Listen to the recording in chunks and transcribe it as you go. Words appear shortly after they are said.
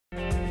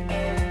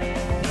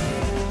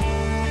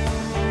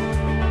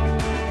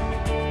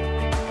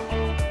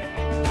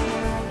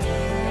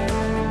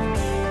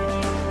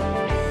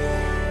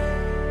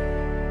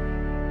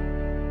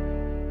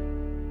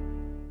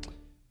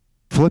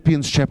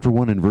Philippians chapter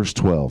 1 and verse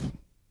 12.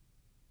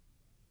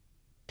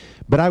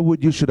 But I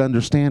would you should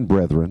understand,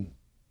 brethren,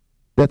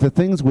 that the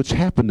things which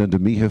happened unto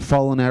me have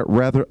fallen out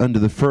rather unto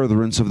the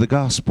furtherance of the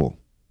gospel,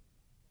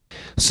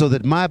 so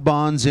that my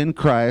bonds in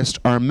Christ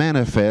are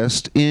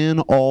manifest in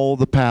all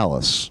the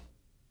palace.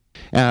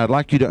 And I'd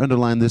like you to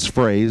underline this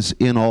phrase,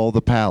 in all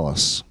the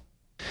palace.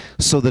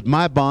 So that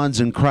my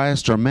bonds in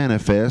Christ are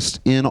manifest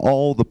in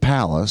all the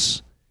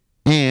palace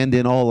and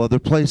in all other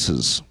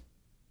places.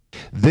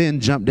 Then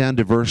jump down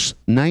to verse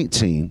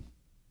 19,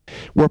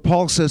 where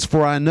Paul says,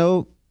 for I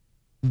know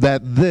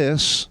that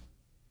this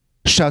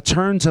shall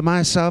turn to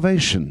my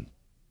salvation.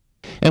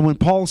 And when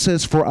Paul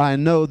says, for I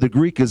know, the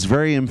Greek is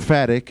very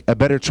emphatic. A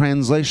better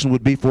translation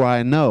would be, for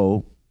I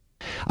know,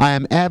 I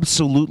am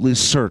absolutely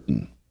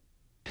certain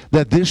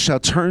that this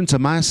shall turn to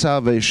my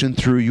salvation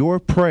through your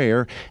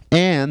prayer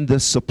and the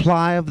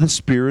supply of the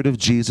Spirit of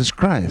Jesus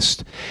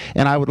Christ.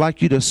 And I would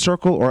like you to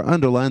circle or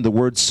underline the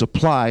word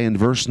supply in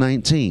verse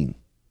 19.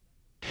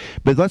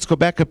 But let's go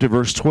back up to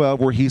verse 12,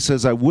 where he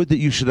says, I would that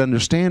you should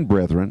understand,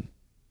 brethren,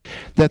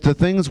 that the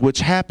things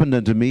which happened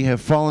unto me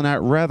have fallen out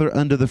rather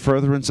unto the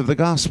furtherance of the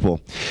gospel.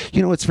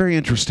 You know, it's very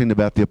interesting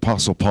about the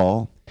Apostle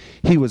Paul.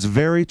 He was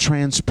very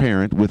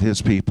transparent with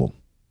his people.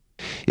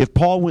 If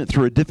Paul went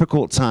through a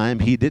difficult time,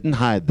 he didn't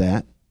hide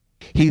that.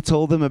 He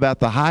told them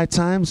about the high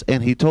times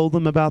and he told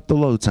them about the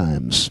low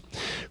times.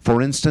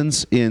 For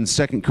instance, in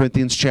 2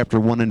 Corinthians chapter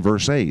 1 and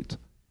verse 8,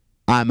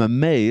 I'm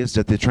amazed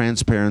at the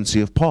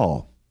transparency of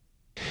Paul,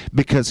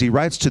 because he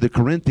writes to the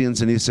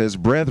Corinthians and he says,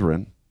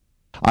 brethren,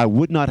 I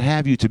would not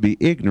have you to be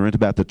ignorant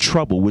about the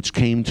trouble which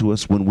came to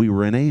us when we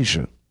were in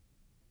Asia.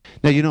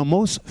 Now, you know,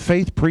 most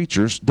faith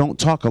preachers don't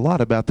talk a lot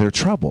about their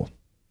trouble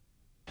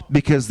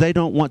because they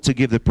don't want to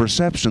give the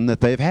perception that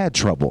they've had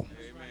trouble.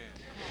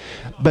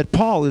 But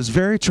Paul is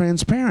very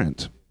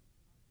transparent.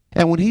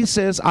 And when he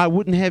says, I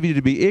wouldn't have you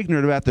to be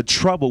ignorant about the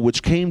trouble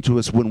which came to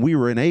us when we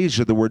were in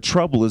Asia, the word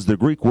trouble is the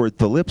Greek word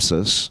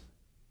thalipsis.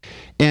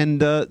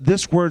 And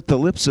this word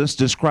thalipsis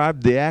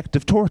described the act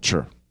of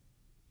torture.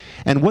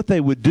 And what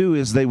they would do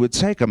is they would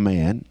take a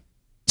man,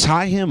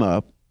 tie him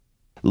up,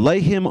 lay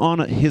him on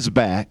his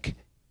back,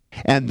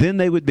 and then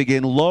they would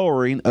begin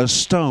lowering a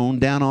stone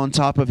down on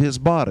top of his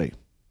body.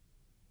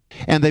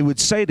 And they would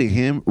say to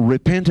him,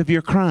 repent of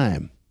your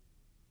crime.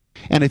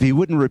 And if he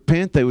wouldn't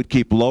repent, they would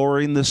keep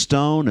lowering the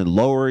stone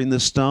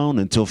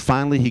until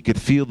finally he could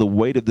feel the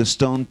weight of the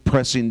stone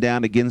pressing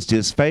down against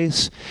his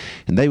face.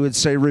 And they would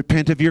say,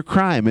 repent of your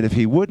crime. And if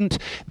he wouldn't,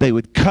 they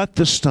would cut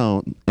the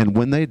stone. And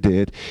when they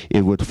did,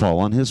 it would fall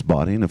on his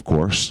body. And of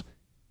course,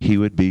 he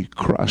would be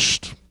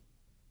crushed.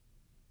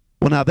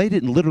 Well, now, they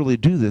didn't literally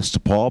do this to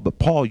Paul, but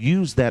Paul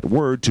used that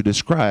word to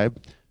describe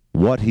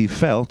what he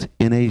felt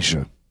in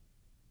Asia.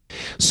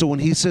 So when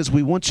he says,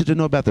 we want you to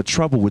know about the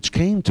trouble which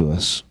came to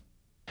us,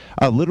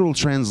 a literal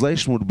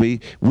translation would be,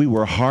 we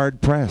were hard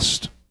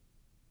pressed.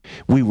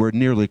 We were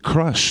nearly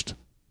crushed.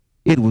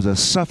 It was a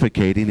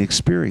suffocating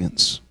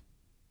experience.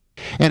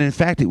 And in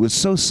fact, it was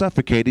so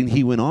suffocating,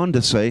 he went on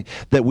to say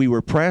that we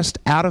were pressed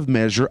out of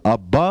measure,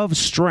 above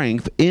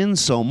strength, in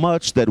so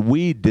much that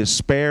we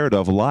despaired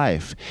of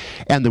life.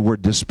 And the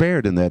word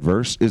despaired in that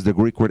verse is the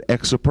Greek word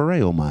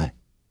exapereomai.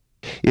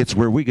 It's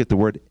where we get the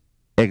word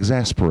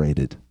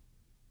exasperated.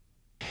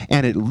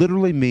 And it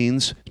literally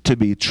means to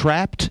be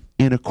trapped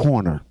in a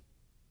corner.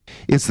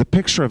 It's the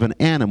picture of an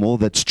animal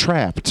that's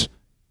trapped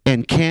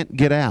and can't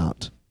get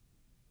out.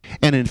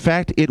 And in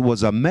fact, it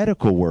was a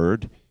medical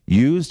word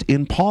used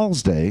in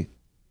Paul's day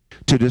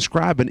to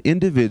describe an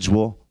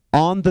individual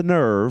on the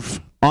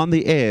nerve, on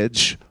the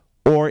edge,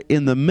 or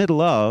in the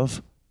middle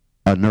of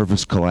a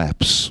nervous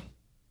collapse.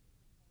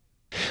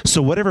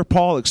 So whatever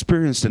Paul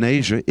experienced in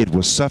Asia, it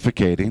was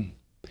suffocating,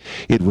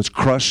 it was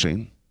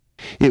crushing,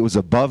 it was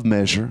above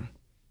measure.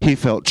 He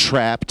felt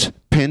trapped,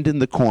 pinned in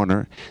the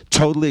corner,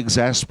 totally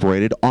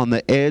exasperated, on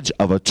the edge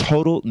of a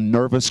total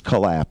nervous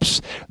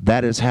collapse.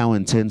 That is how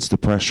intense the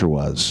pressure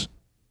was.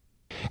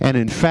 And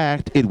in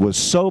fact, it was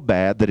so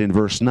bad that in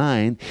verse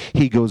 9,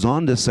 he goes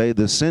on to say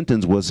the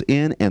sentence was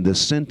in, and the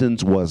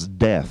sentence was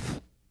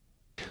death.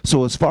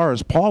 So as far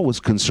as Paul was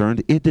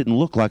concerned, it didn't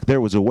look like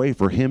there was a way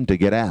for him to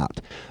get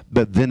out.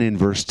 But then in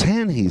verse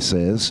 10, he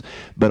says,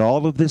 but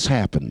all of this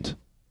happened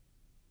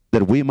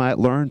that we might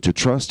learn to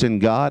trust in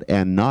God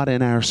and not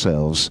in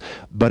ourselves,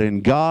 but in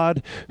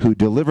God who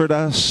delivered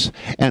us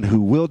and who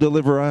will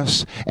deliver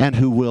us and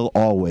who will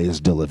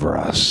always deliver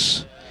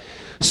us.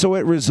 So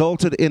it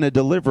resulted in a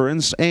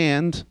deliverance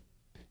and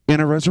in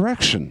a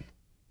resurrection.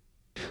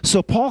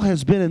 So Paul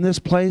has been in this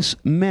place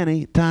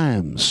many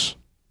times.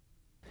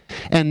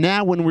 And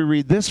now when we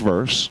read this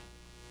verse,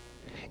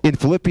 in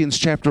Philippians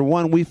chapter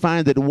 1, we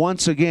find that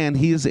once again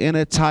he is in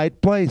a tight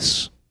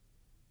place.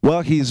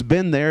 Well, he's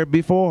been there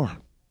before.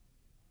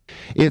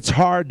 It's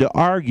hard to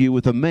argue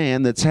with a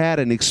man that's had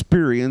an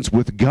experience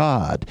with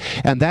God.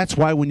 And that's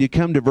why when you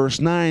come to verse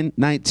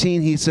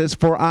 19, he says,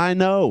 for I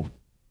know.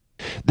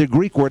 the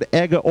Greek word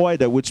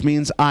egoida, which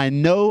means I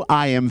know,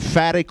 I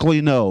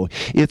emphatically know.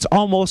 It's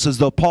almost as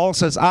though Paul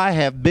says, I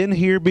have been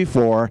here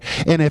before,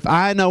 and if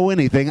I know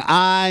anything,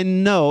 I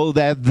know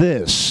that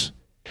this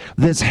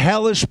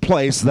hellish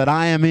place that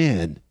I am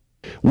in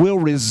will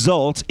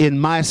result in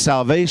my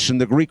salvation,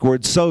 the Greek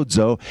word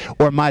sozo,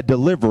 or my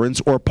deliverance,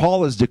 or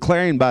Paul is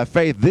declaring by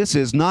faith, this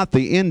is not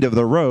the end of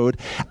the road.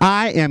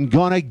 I am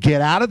going to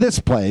get out of this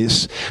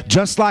place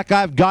just like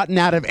I've gotten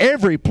out of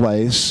every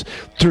place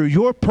through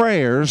your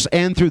prayers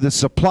and through the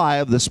supply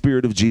of the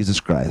Spirit of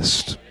Jesus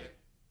Christ.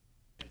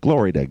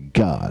 Glory to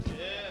God.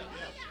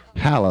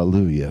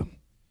 Hallelujah.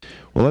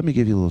 Well, let me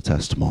give you a little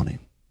testimony.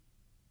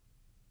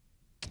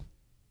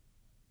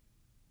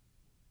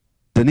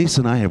 Denise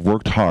and I have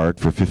worked hard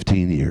for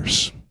 15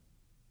 years.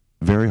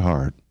 Very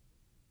hard.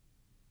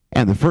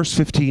 And the first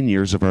 15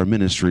 years of our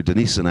ministry,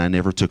 Denise and I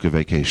never took a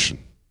vacation.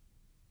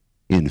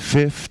 In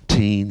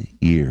 15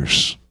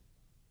 years.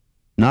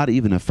 Not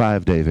even a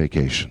 5-day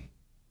vacation.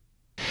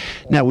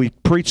 Now, we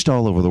preached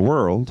all over the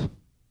world,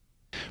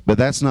 but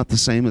that's not the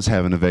same as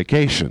having a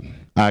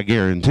vacation. I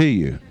guarantee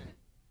you.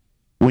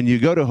 When you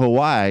go to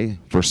Hawaii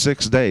for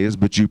 6 days,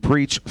 but you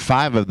preach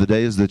 5 of the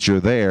days that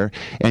you're there,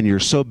 and you're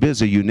so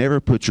busy you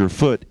never put your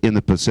foot in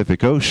the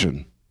Pacific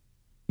Ocean,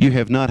 you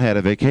have not had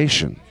a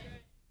vacation.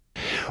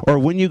 Or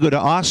when you go to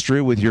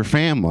Austria with your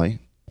family,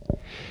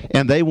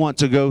 and they want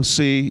to go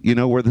see,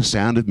 where The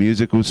Sound of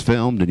Music was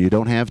filmed, and you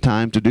don't have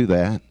time to do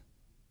that,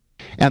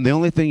 and the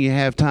only thing you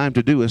have time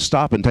to do is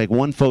stop and take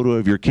one photo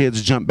of your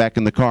kids, jump back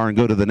in the car, and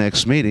go to the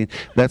next meeting,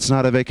 that's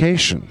not a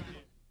vacation.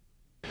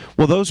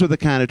 Well, those were the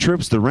kind of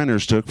trips the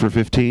Renners took for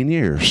 15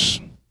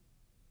 years.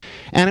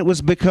 And it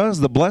was because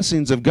the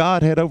blessings of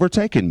God had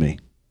overtaken me.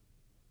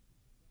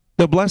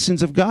 The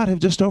blessings of God have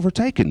just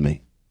overtaken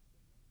me.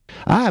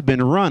 I have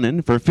been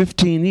running for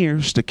 15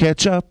 years to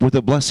catch up with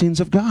the blessings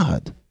of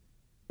God.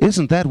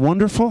 Isn't that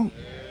wonderful?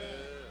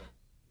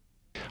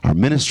 Our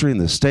ministry in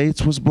the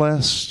States was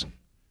blessed.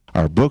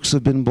 Our books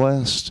have been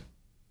blessed.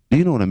 Do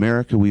you know in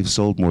America we've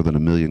sold more than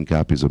 1 million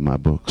copies of my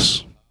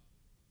books?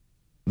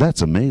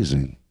 That's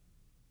amazing.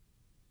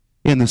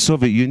 In the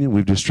Soviet Union,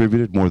 we've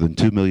distributed more than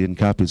 2 million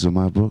copies of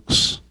my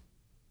books.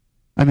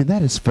 I mean,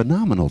 that is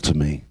phenomenal to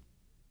me.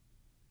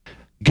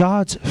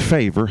 God's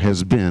favor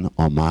has been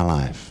on my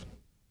life.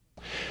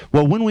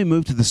 Well, when we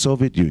moved to the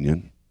Soviet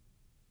Union,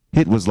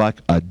 it was like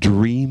a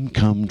dream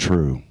come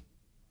true.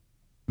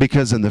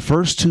 Because in the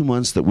first 2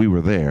 months that we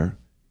were there,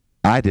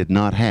 I did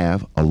not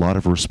have a lot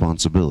of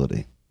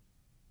responsibility.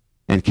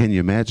 And can you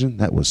imagine?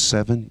 That was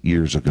 7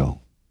 years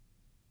ago.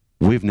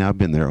 We've now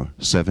been there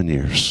 7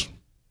 years.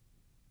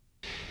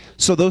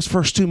 So those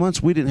first 2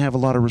 months, we didn't have a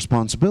lot of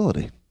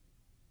responsibility.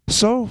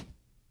 So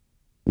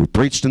we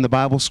preached in the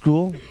Bible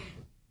school,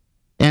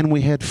 and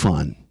we had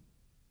fun.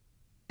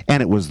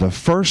 And it was the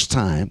first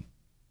time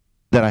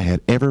that I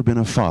had ever been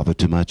a father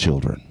to my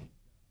children.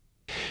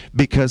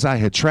 Because I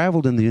had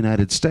traveled in the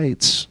United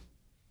States.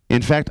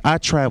 In fact, I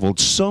traveled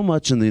so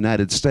much in the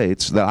United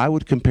States that I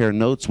would compare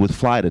notes with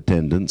flight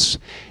attendants,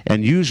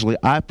 and usually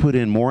I put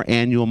in more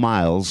annual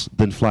miles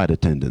than flight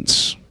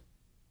attendants.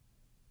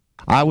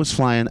 I was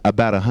flying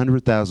about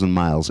 100,000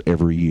 miles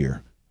every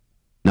year.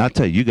 Now, I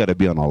tell you, you got to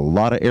be on a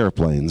lot of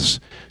airplanes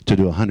to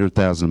do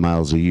 100,000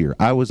 miles a year.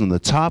 I was in the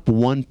top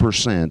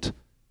 1%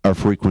 of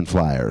frequent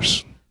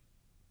flyers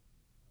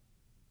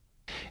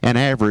and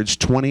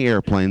averaged 20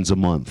 airplanes a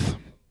month.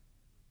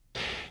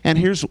 And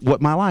here's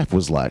what my life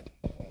was like.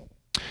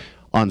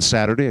 On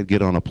Saturday, I'd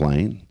get on a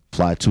plane,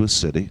 fly to a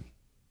city.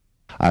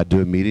 I'd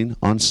do a meeting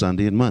on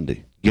Sunday and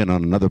Monday. Get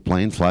on another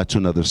plane, fly to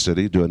another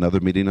city, do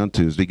another meeting on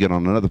Tuesday. Get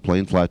on another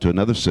plane, fly to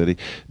another city,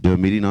 do a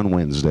meeting on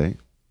Wednesday.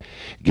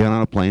 Get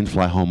on a plane,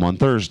 fly home on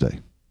Thursday.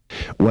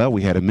 Well,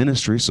 we had a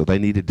ministry, so they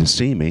needed to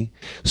see me.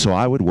 So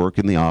I would work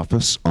in the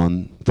office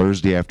on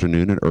Thursday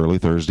afternoon and early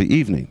Thursday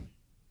evening.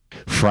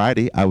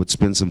 Friday, I would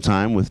spend some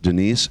time with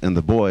Denise and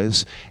the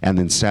boys, and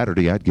then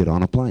Saturday, I'd get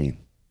on a plane.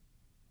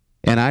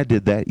 And I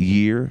did that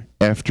year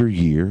after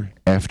year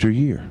after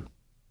year.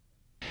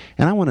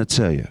 And I want to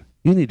tell you,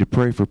 you need to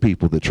pray for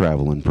people that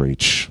travel and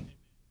preach.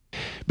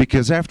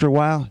 Because after a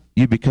while,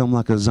 you become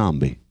like a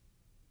zombie.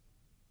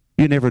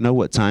 You never know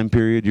what time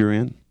period you're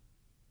in.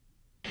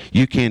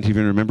 You can't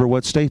even remember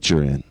what state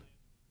you're in.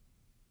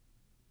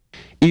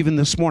 Even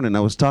this morning, I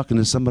was talking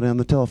to somebody on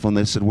the telephone.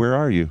 They said, "Where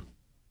are you?"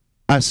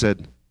 I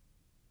said,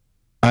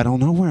 "I don't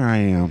know where I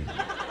am.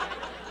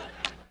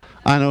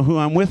 I know who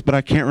I'm with, but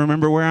I can't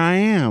remember where I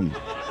am."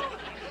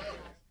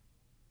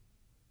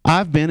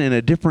 I've been in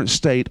a different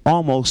state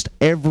almost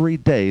every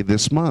day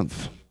this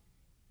month.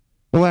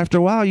 Well, after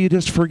a while, you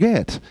just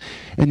forget.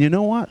 And you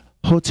know what?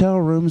 Hotel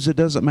rooms, it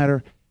doesn't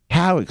matter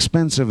how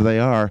expensive they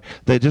are,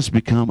 they just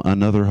become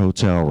another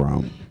hotel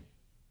room.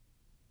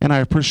 And I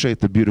appreciate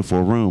the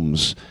beautiful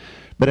rooms.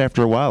 But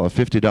after a while, a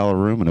 $50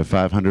 room and a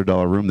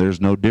 $500 room, there's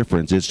no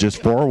difference. It's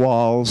just 4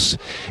 walls.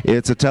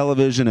 It's a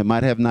television. It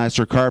might have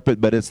nicer carpet,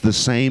 but it's the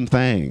same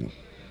thing.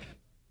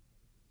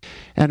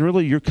 And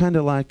really, you're kind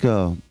of like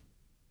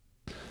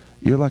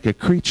you're like a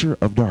creature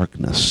of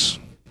darkness.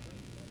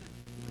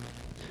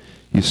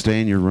 You You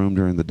stay in your room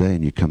during the day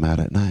and you come out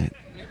at night.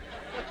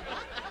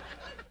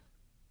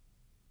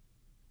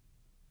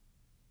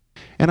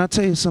 And I'll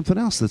tell you something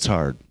else that's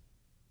hard.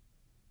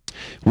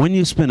 When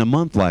you spend a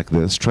month like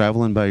this,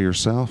 traveling by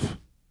yourself,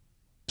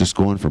 just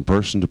going from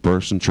person to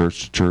person,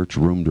 church to church,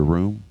 room to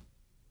room,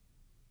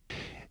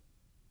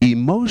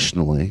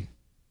 emotionally,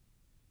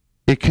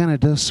 it kind of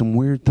does some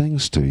weird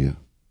things to you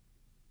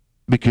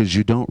because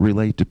you don't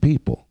relate to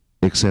people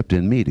except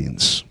in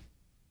meetings.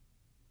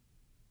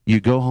 You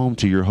go home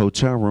to your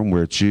hotel room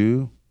where it's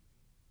you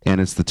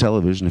and it's the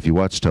television, if you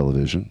watch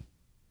television,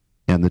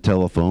 and the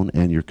telephone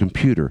and your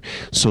computer.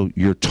 So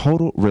your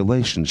total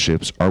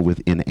relationships are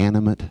with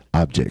inanimate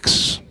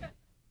objects.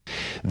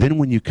 Then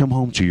when you come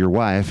home to your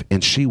wife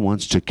and she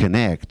wants to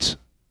connect,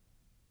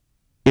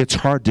 it's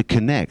hard to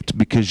connect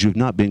because you've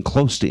not been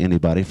close to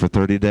anybody for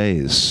 30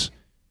 days.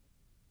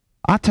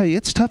 I tell you,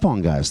 it's tough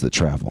on guys that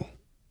travel.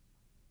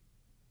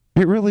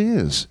 It really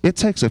is. It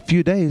takes a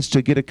few days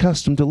to get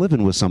accustomed to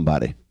living with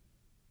somebody.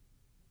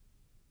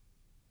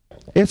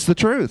 It's the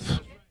truth.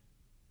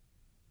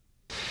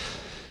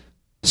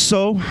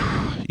 So,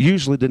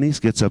 usually Denise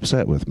gets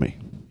upset with me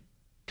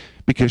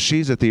because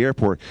she's at the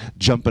airport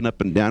jumping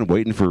up and down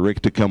waiting for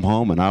Rick to come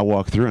home, and I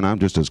walk through and I'm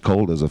just as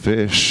cold as a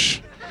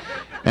fish.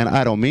 And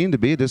I don't mean to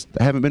be, just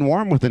haven't been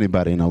warm with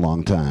anybody in a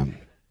long time.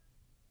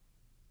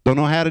 Don't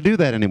know how to do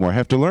that anymore.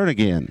 Have to learn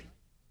again.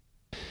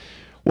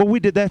 Well, we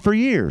did that for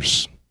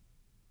years.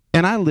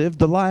 And I lived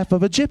the life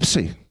of a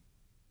gypsy.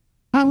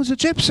 I was a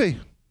gypsy.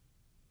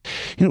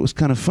 You know, it was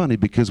kind of funny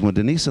because when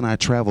Denise and I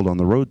traveled on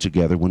the road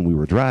together when we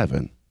were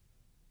driving,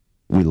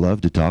 we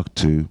loved to talk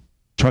to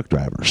truck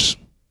drivers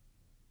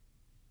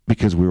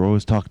because we were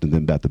always talking to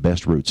them about the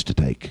best routes to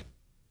take.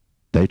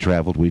 They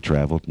traveled, we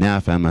traveled. Now I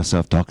found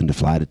myself talking to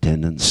flight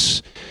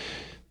attendants.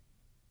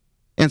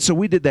 And so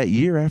we did that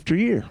year after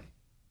year.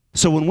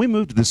 So when we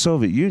moved to the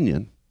Soviet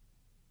Union,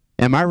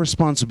 and my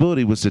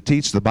responsibility was to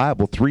teach the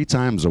Bible 3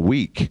 times a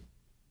week,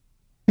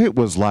 it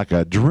was like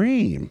a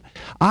dream.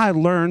 I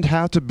learned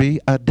how to be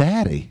a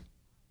daddy.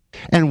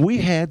 And we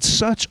had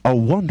such a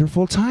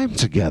wonderful time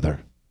together.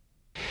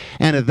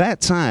 And at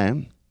that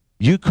time,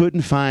 you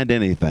couldn't find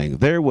anything.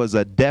 There was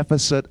a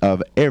deficit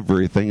of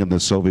everything in the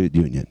Soviet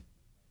Union.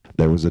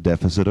 There was a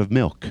deficit of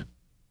milk.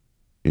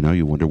 You know,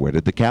 you wonder, where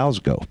did the cows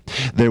go?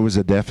 There was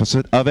a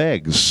deficit of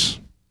eggs.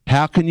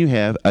 How can you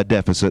have a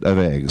deficit of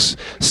eggs?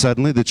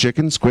 Suddenly the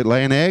chickens quit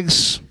laying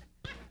eggs.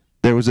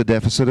 There was a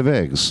deficit of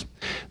eggs.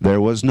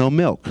 There was no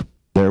milk.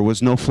 There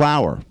was no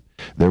flour.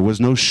 There was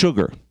no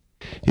sugar.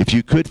 If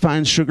you could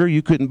find sugar,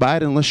 you couldn't buy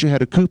it unless you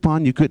had a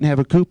coupon. You couldn't have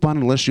a coupon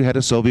unless you had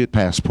a Soviet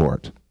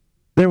passport.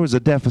 There was a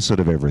deficit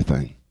of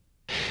everything.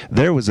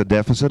 There was a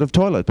deficit of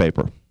toilet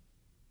paper.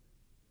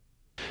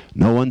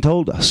 No one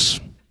told us.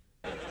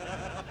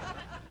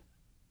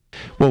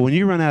 Well, when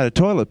you run out of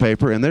toilet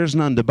paper and there's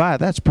none to buy,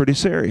 that's pretty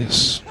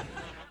serious.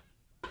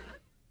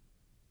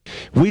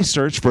 We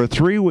searched for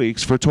 3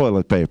 weeks for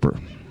toilet paper.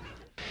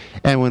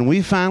 And when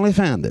we finally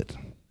found it,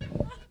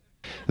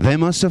 they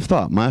must have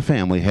thought my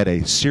family had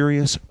a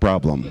serious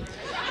problem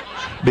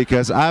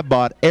because I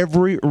bought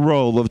every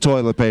roll of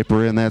toilet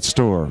paper in that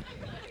store.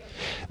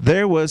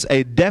 There was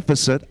a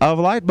deficit of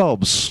light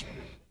bulbs.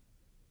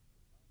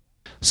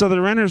 So the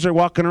Renners are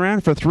walking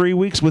around for 3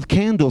 weeks with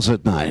candles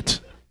at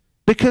night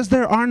because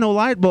there are no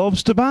light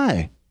bulbs to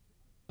buy.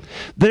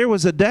 There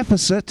was a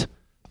deficit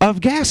of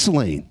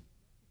gasoline.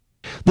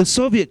 The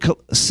Soviet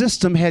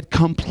system had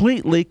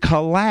completely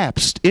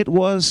collapsed. It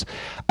was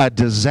a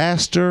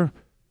disaster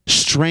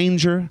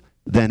stranger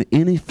than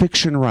any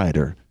fiction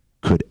writer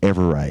could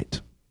ever write.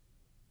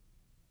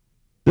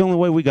 The only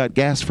way we got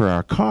gas for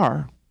our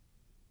car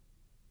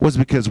was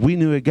because we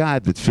knew a guy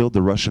that filled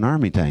the Russian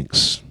army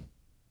tanks.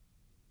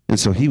 And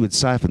so he would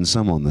siphon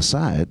some on the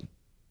side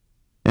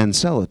and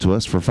sell it to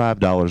us for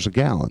 $5 a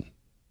gallon,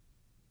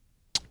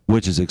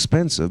 which is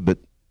expensive, but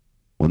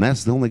when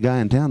that's the only guy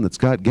in town that's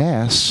got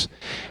gas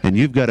and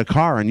you've got a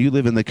car and you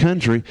live in the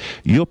country,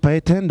 you'll pay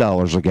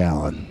 $10 a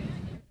gallon.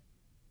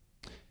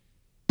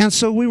 And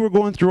so we were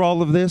going through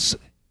all of this,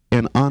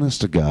 and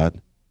honest to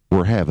God,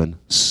 we're having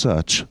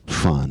such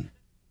fun.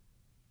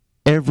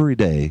 Every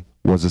day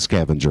was a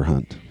scavenger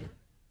hunt.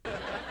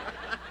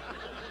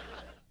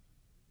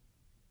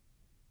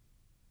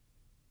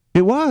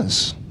 It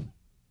was.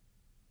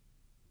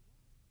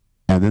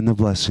 And then the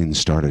blessings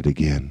started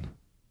again.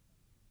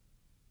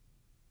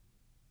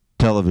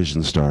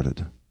 Television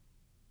started.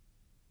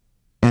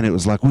 And it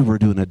was like we were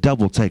doing a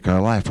double take. Our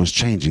life was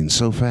changing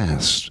so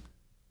fast.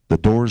 The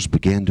doors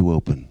began to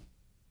open.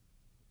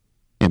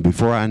 And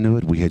before I knew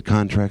it, we had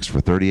contracts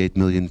for 38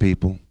 million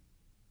people,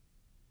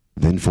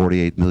 then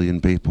 48 million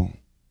people,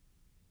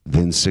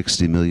 then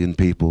 60 million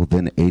people,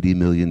 then 80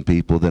 million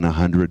people, then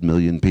 100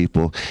 million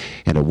people.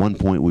 And at one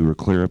point, we were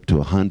clear up to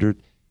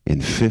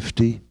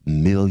 150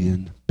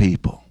 million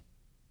people.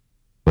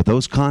 But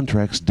those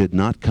contracts did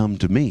not come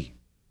to me.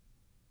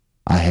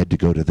 I had to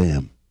go to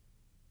them.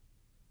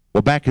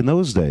 Well, back in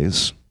those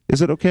days,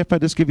 is it okay if I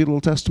just give you a little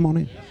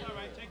testimony?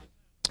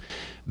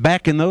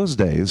 Back in those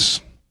days,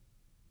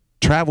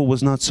 travel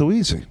was not so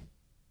easy.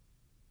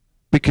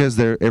 because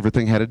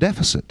everything had a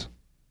deficit.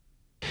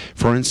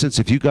 For instance,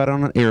 if you got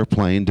on an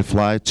airplane to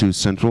fly to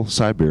central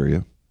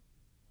Siberia,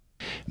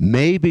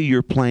 maybe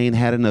your plane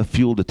had enough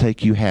fuel to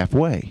take you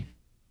halfway.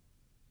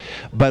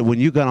 But when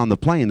you got on the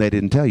plane, they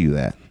didn't tell you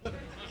that.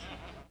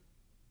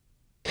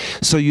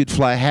 So you'd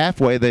fly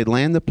halfway, they'd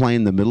land the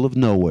plane in the middle of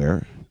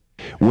nowhere,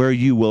 where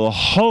you will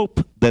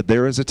hope that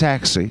there is a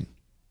taxi.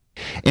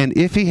 And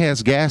if he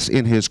has gas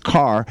in his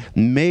car,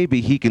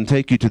 maybe he can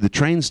take you to the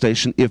train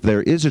station if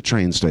there is a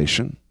train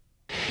station.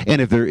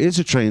 And if there is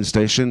a train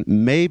station,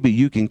 maybe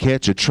you can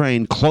catch a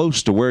train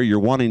close to where you're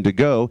wanting to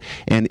go.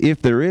 And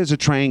if there is a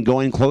train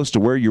going close to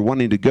where you're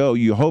wanting to go,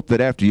 you hope that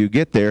after you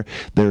get there,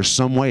 there's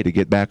some way to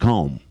get back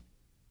home.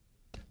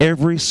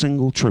 Every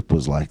single trip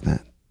was like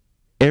that.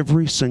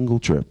 Every single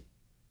trip.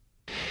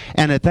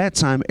 And at that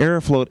time,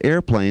 Aeroflot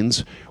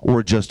airplanes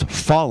were just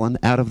falling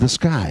out of the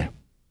sky.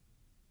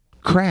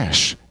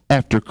 Crash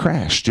after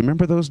crash. Do you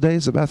remember those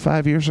days about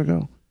 5 years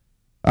ago?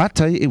 I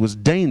tell you, it was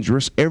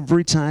dangerous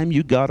every time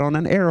you got on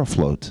an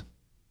Aeroflot.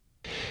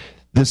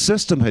 The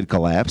system had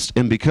collapsed,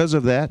 and because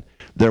of that,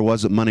 there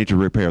wasn't money to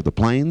repair the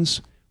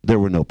planes. There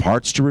were no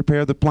parts to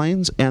repair the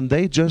planes, and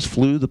they just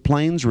flew the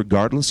planes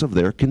regardless of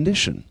their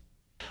condition.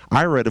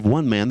 I read of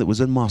one man that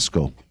was in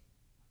Moscow.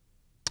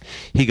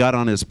 He got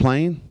on his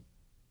plane,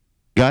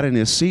 got in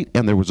his seat,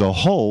 and there was a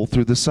hole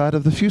through the side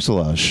of the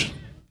fuselage.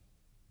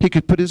 He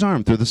could put his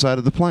arm through the side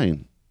of the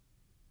plane.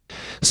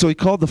 So he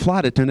called the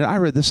flight attendant. I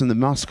read this in the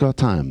Moscow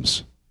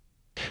Times.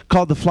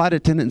 Called the flight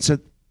attendant and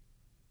said,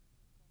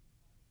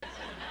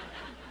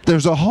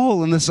 "There's a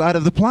hole in the side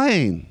of the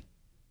plane."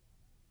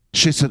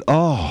 She said,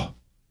 "Oh,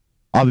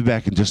 I'll be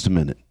back in just a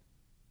minute."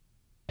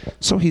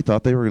 So he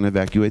thought they were going to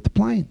evacuate the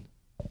plane.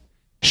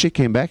 She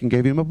came back and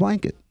gave him a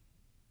blanket.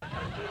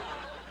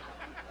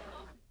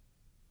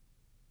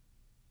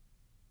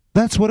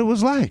 That's what it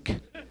was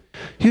like.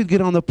 You'd get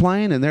on the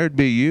plane and there'd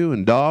be you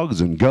and dogs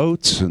and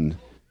goats and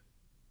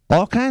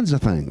all kinds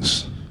of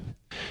things.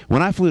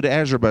 When I flew to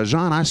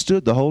Azerbaijan, I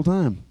stood the whole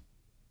time.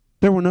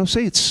 There were no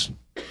seats.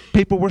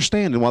 People were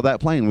standing while that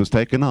plane was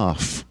taking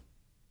off.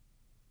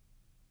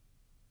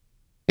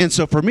 And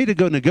so for me to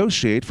go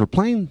negotiate for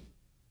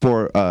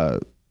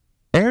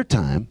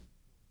airtime,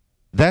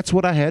 that's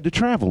what I had to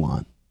travel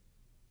on.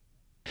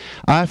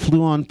 I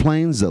flew on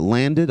planes that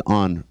landed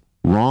on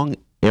wrong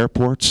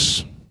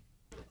airports.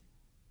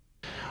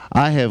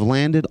 I have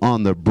landed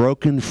on the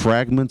broken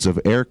fragments of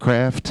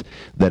aircraft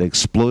that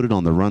exploded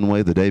on the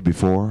runway the day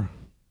before.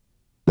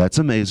 That's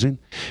amazing.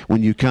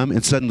 When you come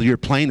and suddenly your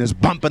plane is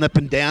bumping up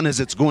and down as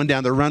it's going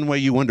down the runway,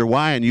 you wonder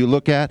why, and you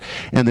look at,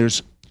 and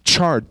there's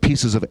charred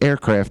pieces of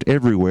aircraft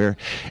everywhere,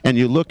 and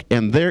you look,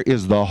 and there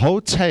is the whole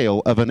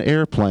tail of an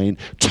airplane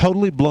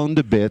totally blown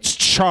to bits,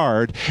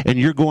 charred, and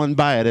you're going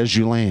by it as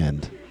you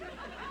land.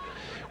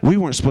 We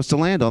weren't supposed to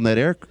land on that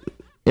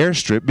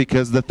airstrip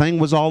because the thing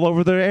was all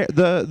over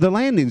the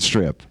landing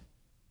strip.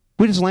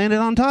 We just landed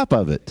on top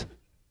of it.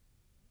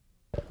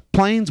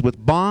 Planes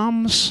with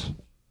bombs.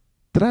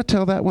 Did I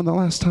tell that one the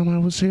last time I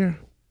was here?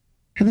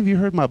 Any of you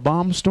heard my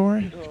bomb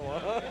story?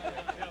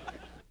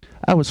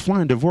 I was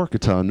flying to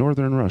Vorkuta,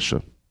 northern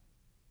Russia.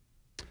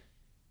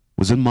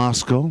 Was in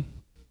Moscow,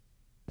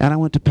 and I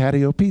went to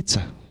Patio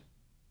Pizza.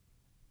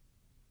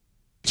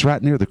 It's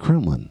right near the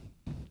Kremlin.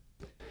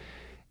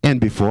 And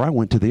before I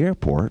went to the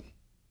airport,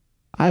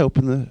 I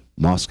opened the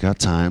Moscow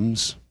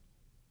Times,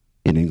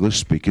 an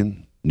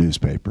English-speaking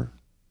newspaper,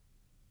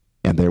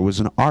 and there was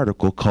an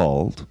article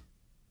called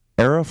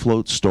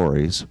Aeroflot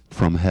Stories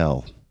from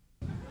Hell.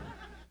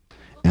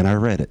 And I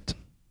read it.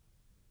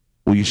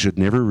 Well, you should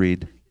never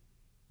read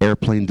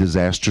airplane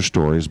disaster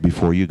stories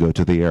before you go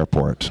to the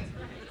airport.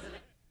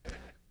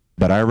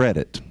 But I read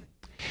it.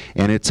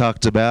 And it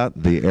talked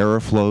about the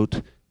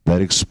Aeroflot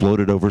that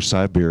exploded over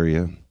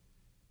Siberia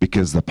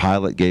because the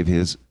pilot gave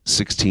his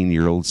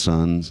 16-year-old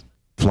son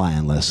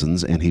flying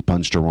lessons and he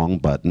punched a wrong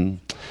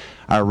button.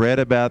 I read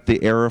about the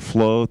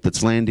Aeroflot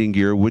that's landing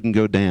gear wouldn't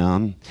go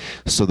down,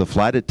 so the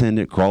flight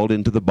attendant crawled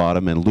into the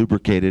bottom and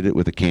lubricated it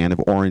with a can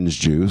of orange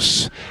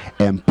juice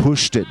and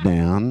pushed it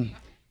down.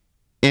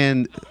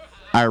 And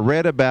I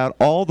read about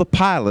all the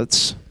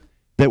pilots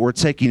that were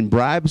taking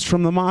bribes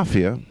from the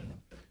mafia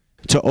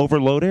to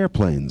overload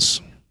airplanes.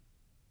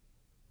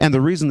 And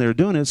the reason they're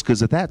doing it is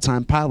because at that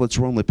time, pilots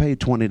were only paid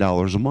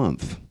 $20 a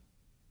month.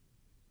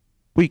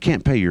 Well, you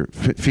can't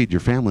feed your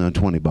family on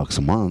 $20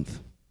 a month.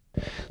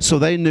 So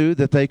they knew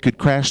that they could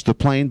crash the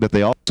plane, but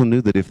they also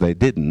knew that if they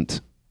didn't,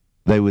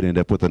 they would end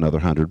up with another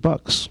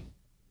 $100.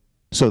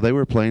 So they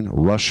were playing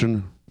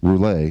Russian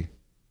roulette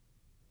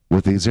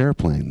with these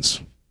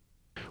airplanes.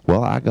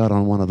 Well, I got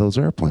on one of those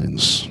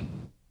airplanes,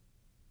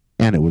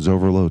 and it was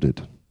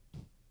overloaded.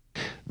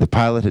 The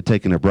pilot had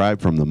taken a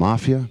bribe from the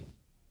mafia,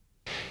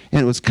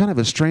 and it was kind of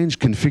a strange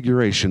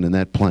configuration in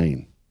that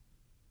plane.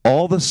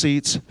 All the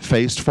seats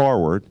faced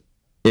forward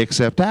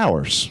except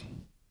ours.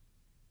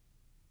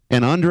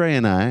 And Andre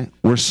and I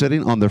were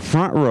sitting on the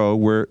front row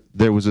where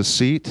there was a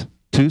seat,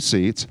 2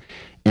 seats,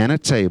 and a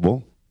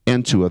table,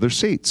 and 2 other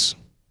seats.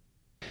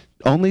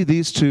 Only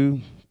these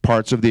 2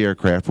 parts of the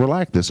aircraft were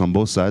like this on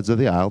both sides of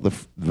the aisle, the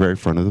very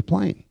front of the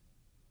plane.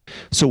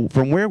 So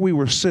from where we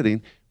were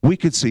sitting, we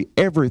could see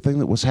everything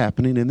that was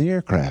happening in the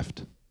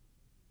aircraft.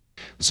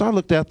 So I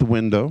looked out the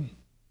window,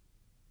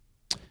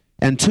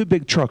 and 2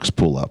 big trucks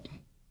pull up,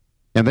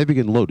 and they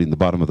begin loading the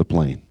bottom of the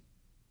plane.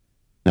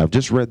 Now, I've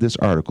just read this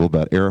article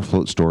about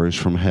Aeroflot stories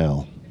from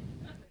hell.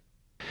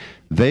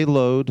 They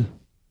load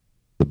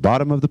the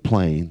bottom of the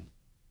plane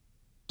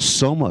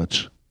so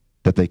much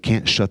that they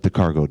can't shut the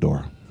cargo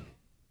door.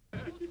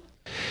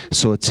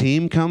 So a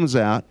team comes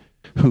out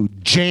who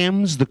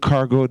jams the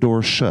cargo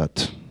door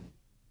shut.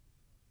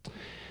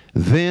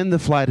 Then the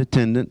flight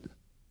attendant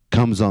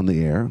comes on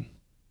the air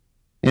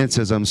and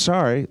says, "I'm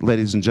sorry,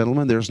 ladies and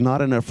gentlemen, there's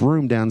not enough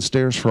room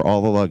downstairs for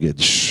all the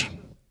luggage.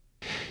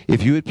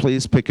 If you would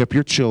please pick up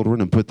your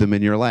children and put them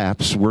in your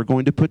laps, we're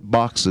going to put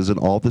boxes in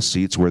all the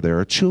seats where there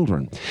are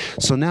children."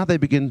 So now they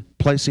begin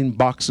placing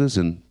boxes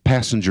in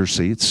passenger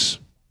seats,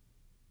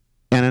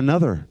 and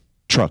another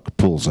truck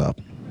pulls up.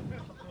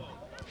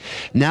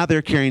 Now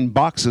they're carrying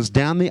boxes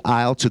down the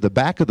aisle to the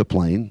back of the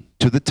plane,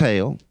 to the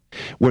tail,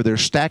 where they're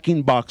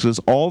stacking boxes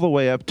all the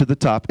way up to the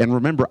top. And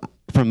remember,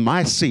 from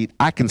my seat,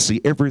 I can see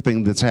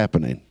everything that's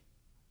happening.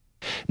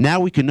 Now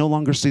we can no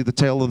longer see the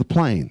tail of the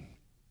plane.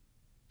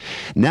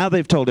 Now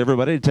they've told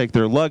everybody to take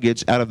their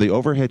luggage out of the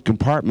overhead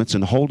compartments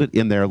and hold it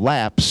in their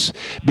laps,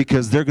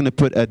 because they're going to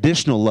put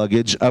additional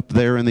luggage up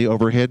there in the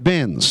overhead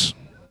bins.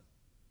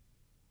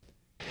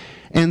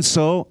 And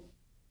so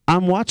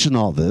I'm watching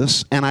all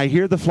this, and I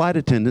hear the flight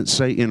attendant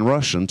say in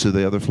Russian to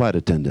the other flight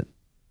attendant,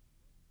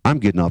 "I'm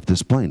getting off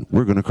this plane.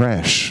 We're going to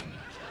crash."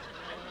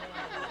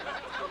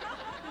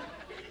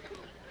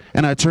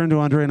 And I turned to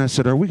Andre and I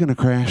said, "Are we going to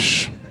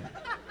crash?"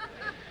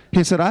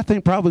 He said, "I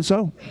think probably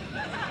so."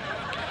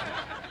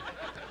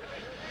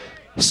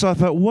 So I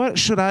thought, what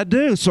should I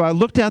do? So I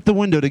looked out the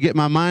window to get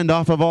my mind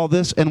off of all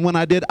this, and when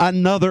I did,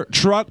 another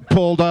truck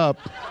pulled up.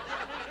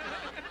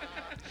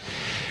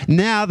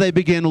 Now they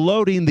began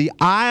loading the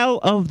aisle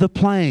of the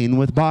plane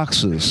with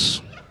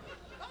boxes.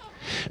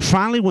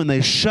 Finally, when they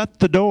shut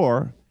the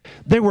door,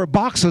 there were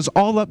boxes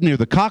all up near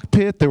the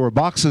cockpit. There were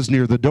boxes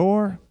near the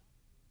door.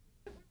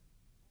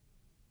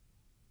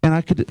 And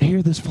I could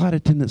hear this flight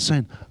attendant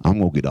saying, "I'm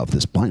going to get off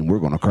this plane. We're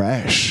going to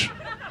crash."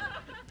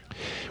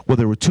 Well,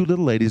 there were 2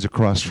 little ladies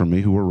across from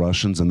me who were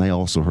Russians, and they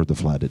also heard the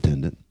flight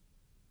attendant.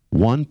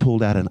 One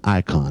pulled out an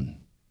icon.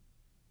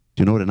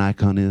 Do you know what an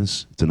icon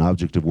is? It's an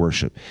object of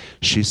worship.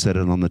 She set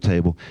it on the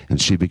table,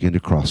 and she began to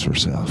cross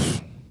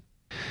herself.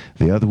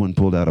 The other one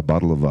pulled out a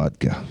bottle of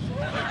vodka.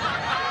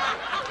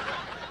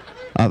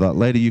 I thought,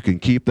 "Lady, you can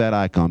keep that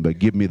icon, but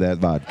give me that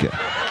vodka."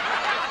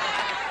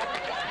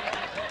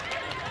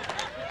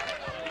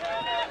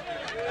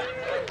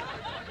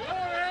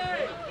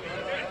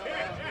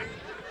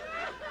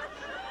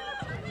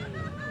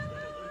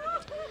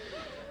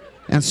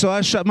 And so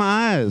I shut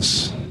my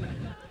eyes.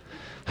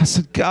 I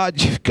said, "God,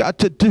 you've got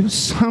to do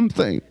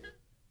something.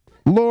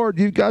 Lord,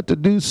 you've got to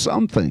do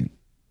something."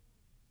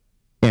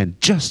 And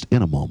just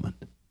in a moment,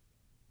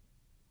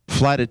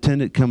 flight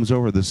attendant comes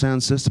over the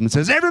sound system and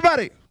says,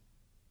 "Everybody,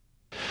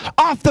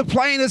 off the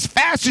plane as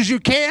fast as you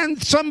can.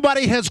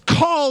 Somebody has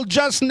called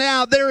just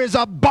now. There is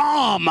a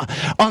bomb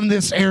on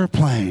this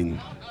airplane."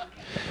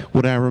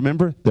 What I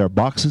remember, there are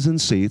boxes in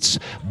seats,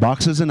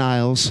 boxes in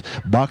aisles,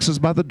 boxes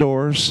by the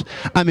doors.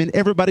 I mean,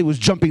 everybody was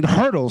jumping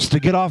hurdles to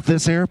get off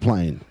this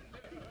airplane.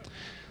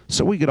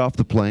 So we get off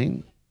the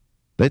plane.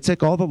 They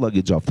take all the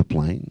luggage off the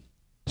plane,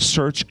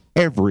 search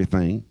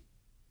everything.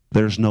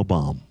 There's no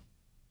bomb.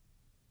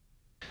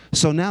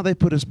 So now they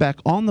put us back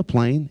on the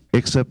plane,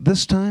 except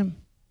this time,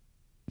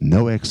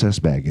 no excess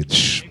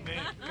baggage.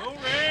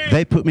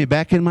 They put me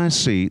back in my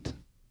seat,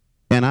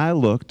 and I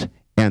looked,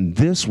 and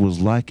this was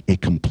like a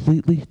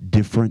completely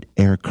different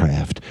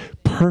aircraft,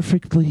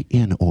 perfectly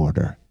in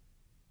order.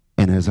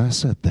 And as I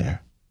sat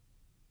there,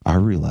 I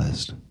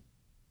realized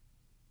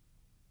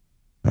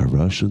a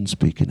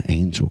Russian-speaking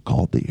angel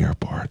called the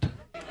airport.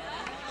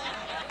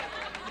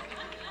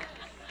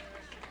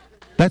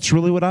 That's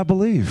really what I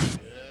believe.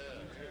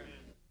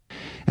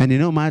 And you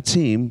know, my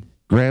team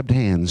grabbed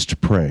hands to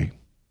pray.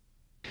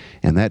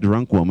 And that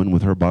drunk woman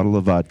with her bottle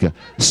of vodka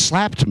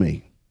slapped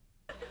me.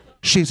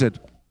 She said,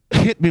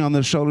 hit me on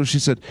the shoulder. She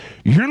said,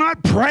 "You're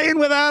not praying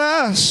without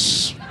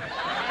us."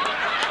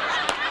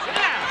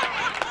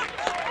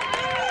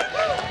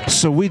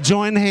 So we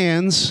joined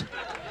hands,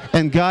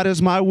 and God is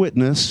my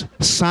witness.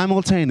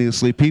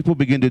 Simultaneously, people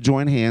begin to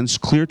join hands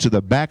clear to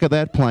the back of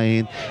that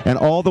plane and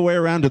all the way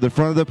around to the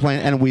front of the plane,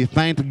 and we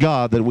thanked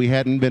God that we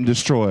hadn't been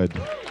destroyed.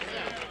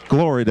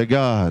 Glory to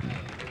God.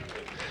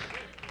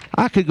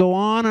 I could go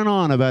on and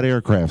on about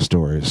aircraft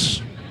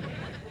stories.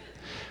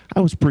 I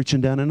was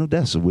preaching down in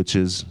Odessa, which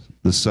is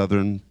the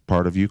southern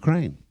part of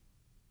Ukraine.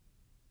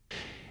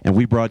 And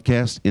we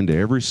broadcast into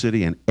every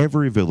city and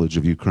every village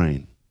of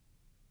Ukraine.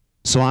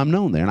 So I'm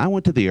known there. And I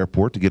went to the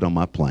airport to get on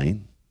my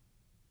plane,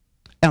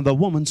 and the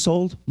woman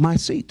sold my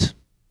seat.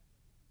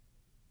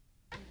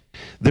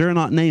 There are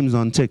not names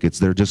on tickets.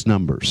 They're just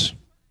numbers.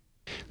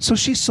 So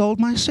she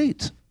sold my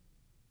seat.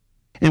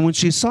 And when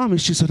she saw me,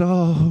 she said,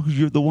 "Oh,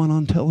 you're the one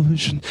on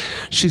television."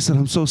 She said,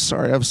 "I'm so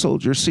sorry I've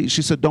sold your seat."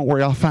 She said, "Don't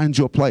worry, I'll find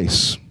you a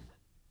place."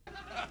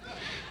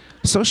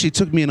 So she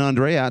took me and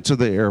Andre out to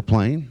the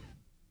airplane.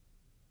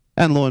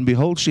 And lo and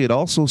behold, she had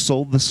also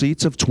sold the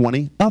seats of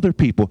 20 other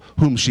people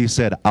whom she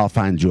said, "I'll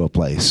find you a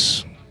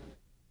place."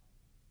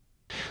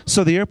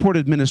 So the airport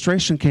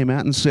administration came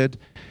out and said,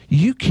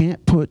 "You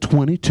can't put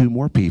 22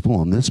 more people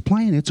on this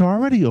plane. It's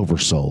already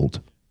oversold."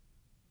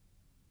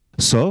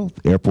 So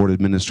the airport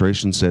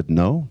administration said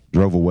no,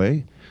 drove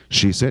away.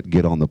 She said,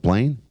 "Get on the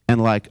plane."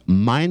 And like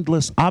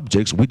mindless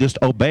objects, we just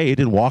obeyed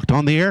and walked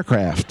on the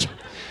aircraft.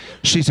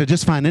 She said,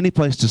 "Just find any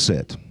place to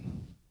sit."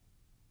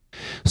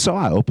 So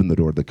I opened the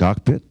door to the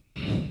cockpit.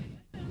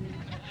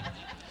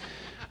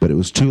 But it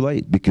was too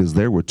late because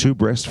there were 2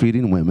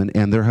 breastfeeding women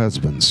and their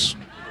husbands.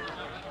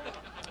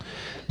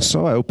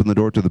 So I opened the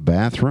door to the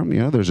bathroom. You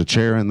know, there's a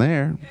chair in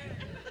there.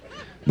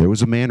 There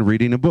was a man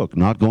reading a book,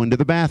 not going to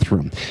the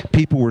bathroom.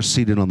 People were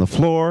seated on the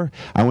floor.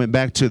 I went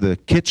back to the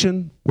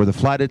kitchen where the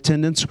flight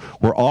attendants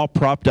were all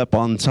propped up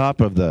on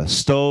top of the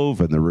stove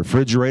and the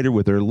refrigerator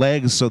with their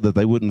legs so that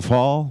they wouldn't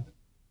fall.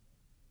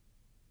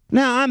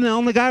 Now, I'm the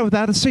only guy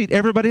without a seat.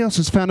 Everybody else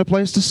has found a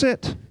place to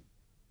sit.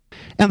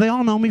 And they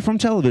all know me from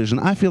television.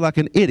 I feel like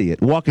an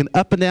idiot walking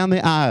up and down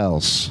the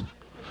aisles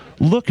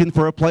looking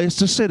for a place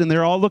to sit. And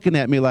they're all looking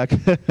at me like,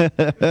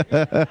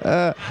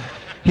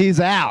 he's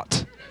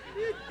out.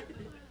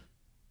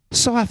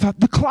 So I thought,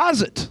 the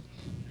closet.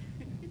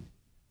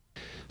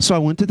 So I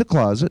went to the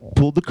closet,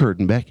 pulled the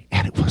curtain back,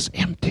 and it was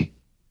empty.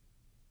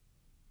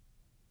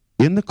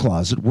 In the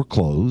closet were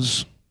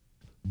clothes,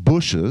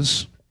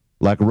 bushes,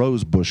 like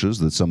rose bushes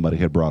that somebody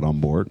had brought on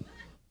board.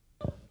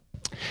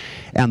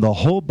 And the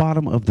whole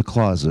bottom of the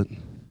closet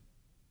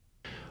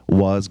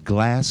was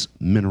glass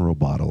mineral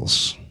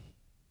bottles.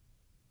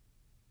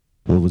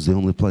 Well, it was the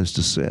only place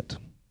to sit.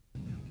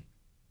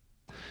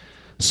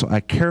 So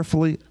I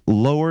carefully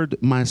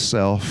lowered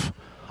myself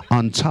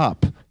on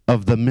top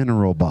of the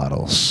mineral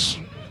bottles.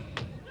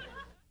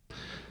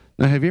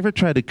 Now, have you ever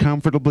tried to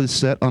comfortably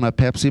sit on a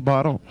Pepsi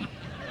bottle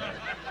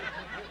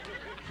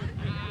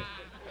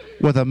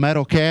with a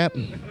metal cap?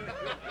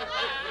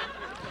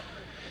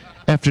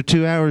 After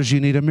 2 hours, you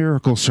need a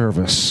miracle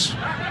service.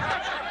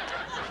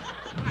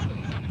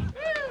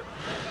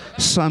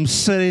 So I'm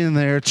sitting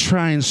there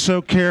trying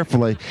so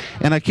carefully,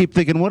 and I keep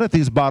thinking, what if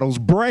these bottles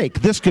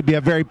break? This could be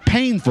a very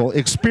painful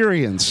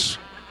experience.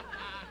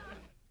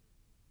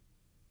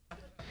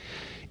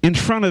 In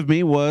front of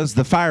me was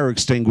the fire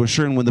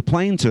extinguisher, and when the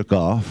plane took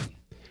off,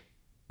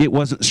 it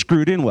wasn't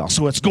screwed in well,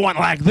 so it's going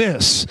like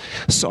this.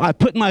 So I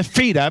put my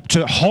feet up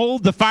to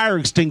hold the fire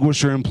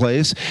extinguisher in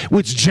place,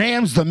 which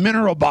jams the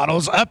mineral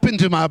bottles up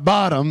into my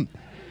bottom.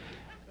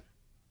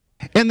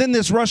 And then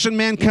this Russian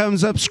man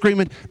comes up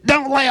screaming,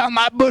 "Don't lay on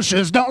my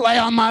bushes, don't lay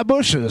on my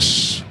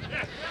bushes."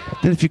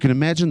 Then if you can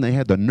imagine, they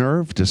had the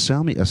nerve to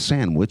sell me a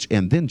sandwich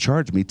and then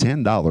charge me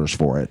 $10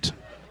 for it.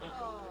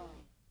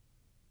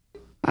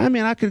 I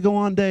mean, I could go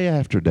on day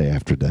after day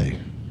after day.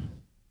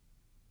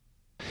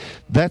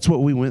 That's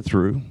what we went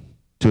through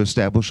to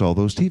establish all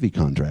those TV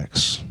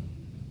contracts.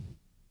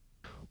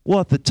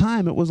 Well, at the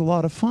time, it was a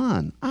lot of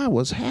fun. I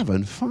was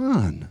having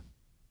fun.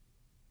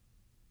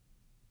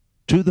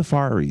 To the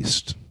Far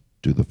East,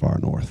 to the far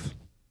north,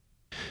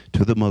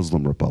 to the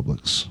Muslim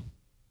republics,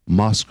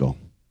 Moscow.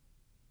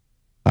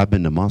 I've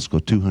been to Moscow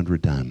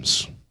 200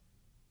 times.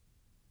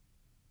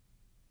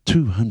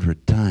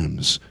 200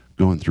 times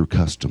going through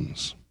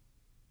customs,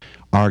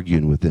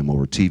 arguing with them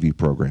over TV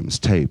programs,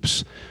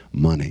 tapes,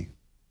 money,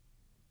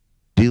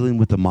 dealing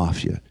with the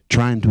mafia,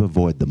 trying to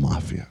avoid the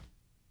mafia.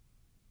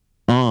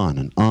 On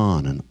and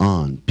on and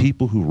on.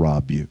 People who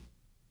rob you.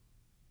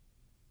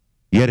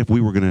 Yet if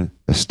we were going to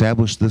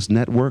establish this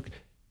network,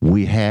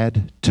 we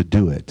had to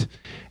do it.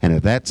 And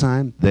at that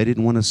time, they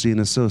didn't want to see an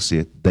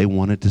associate. They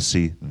wanted to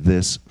see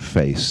this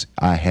face.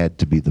 I had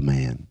to be the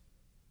man.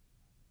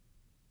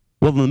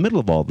 Well, in the middle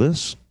of all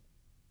this,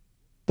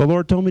 the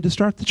Lord told me to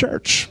start the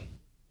church.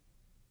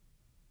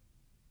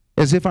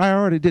 As if I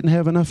already didn't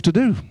have enough to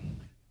do.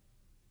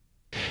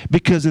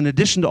 Because in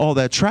addition to all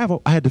that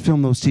travel, I had to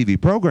film those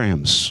TV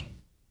programs.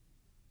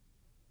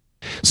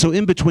 So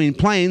in between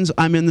planes,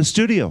 I'm in the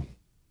studio.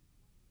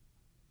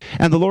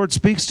 And the Lord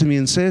speaks to me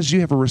and says, you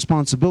have a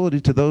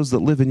responsibility to those that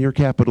live in your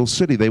capital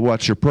city. They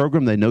watch your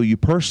program. They know you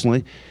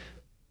personally.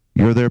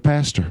 You're their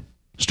pastor.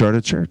 Start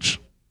a church.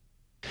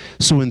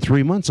 So in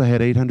 3 months, I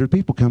had 800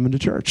 people coming to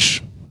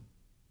church,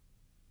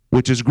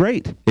 which is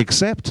great,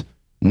 except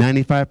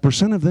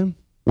 95% of them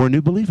were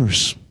new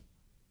believers.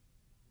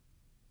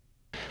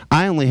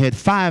 I only had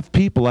 5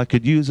 people I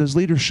could use as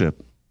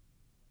leadership.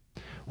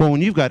 Well,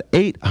 when you've got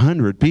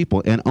 800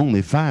 people and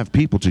only 5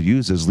 people to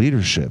use as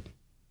leadership,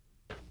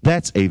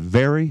 that's a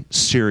very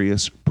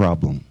serious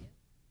problem.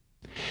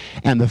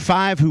 And the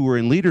 5 who were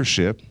in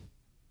leadership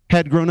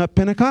had grown up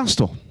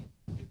Pentecostal,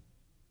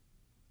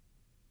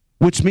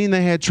 which mean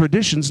they had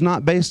traditions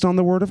not based on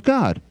the Word of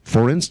God.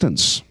 For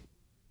instance,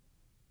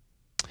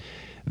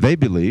 they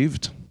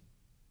believed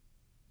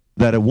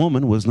that a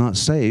woman was not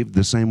saved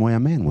the same way a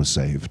man was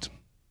saved.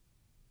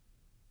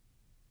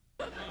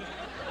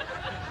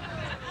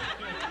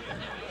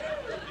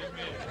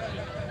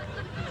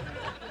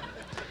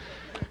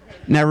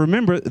 Now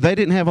remember, they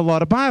didn't have a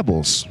lot of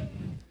Bibles.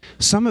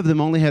 Some of them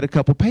only had a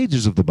couple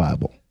pages of the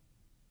Bible.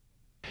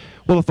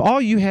 Well, if all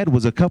you had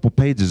was a couple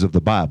pages of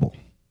the Bible,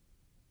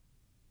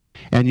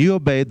 and you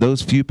obeyed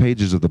those few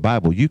pages of the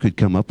Bible, you could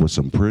come up with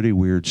some pretty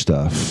weird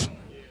stuff.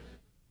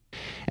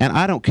 And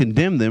I don't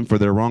condemn them for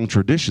their wrong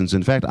traditions.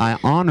 In fact, I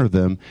honor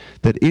them.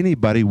 That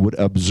anybody would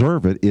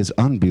observe it is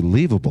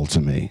unbelievable to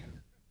me.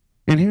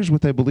 And here's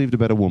what they believed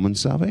about a woman's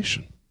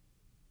salvation.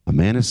 A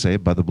man is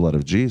saved by the blood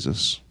of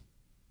Jesus.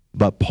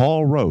 But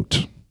Paul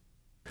wrote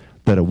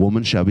that a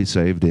woman shall be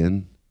saved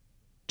in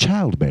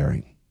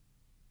childbearing.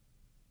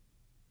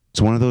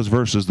 It's one of those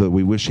verses that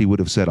we wish he would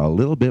have said a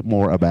little bit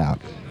more about.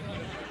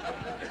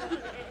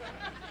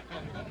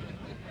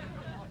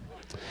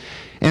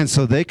 And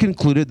so they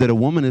concluded that a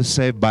woman is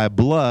saved by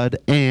blood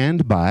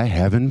and by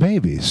having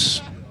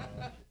babies.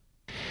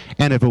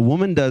 And if a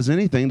woman does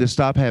anything to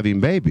stop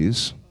having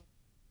babies,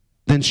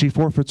 then she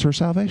forfeits her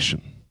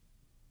salvation.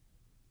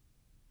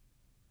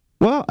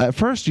 Well, at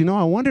first,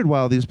 I wondered why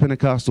all these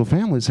Pentecostal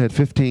families had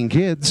 15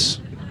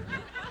 kids.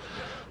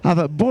 I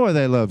thought, boy,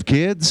 they love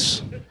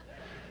kids.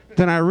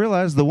 Then I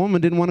realized the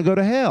woman didn't want to go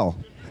to hell.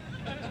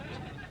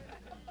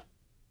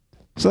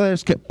 So they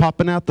just kept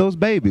popping out those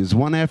babies,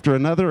 one after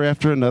another,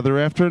 after another,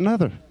 after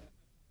another.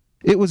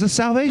 It was a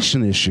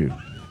salvation issue.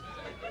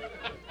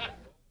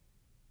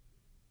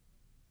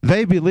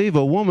 They believe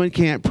a woman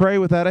can't pray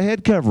without a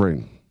head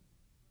covering.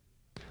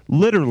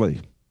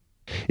 Literally.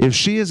 If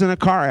she is in a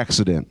car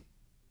accident,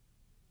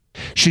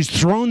 she's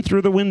thrown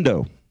through the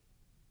window,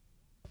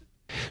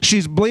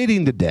 she's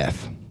bleeding to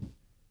death,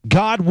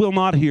 God will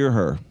not hear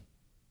her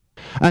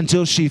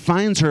until she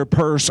finds her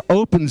purse,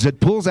 opens it,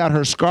 pulls out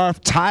her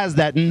scarf, ties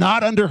that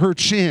knot under her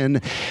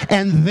chin,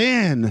 and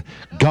then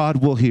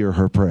God will hear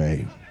her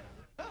pray.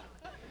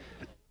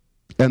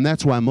 And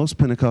that's why most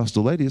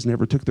Pentecostal ladies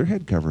never took their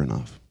head covering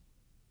off.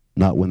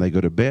 Not when they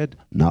go to bed,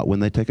 not when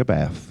they take a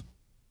bath.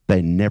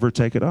 They never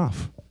take it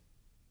off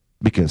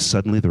because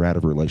suddenly they're out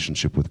of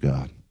relationship with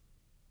God.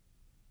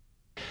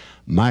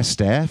 My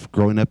staff,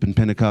 growing up in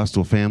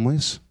Pentecostal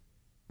families,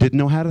 didn't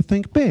know how to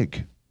think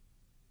big.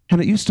 And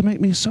it used to make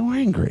me so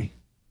angry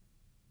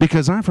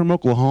because I'm from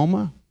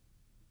Oklahoma,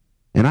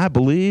 and I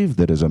believe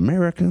that as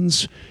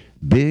Americans,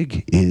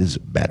 big is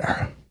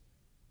better.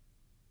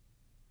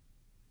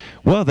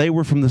 Well, they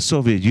were from the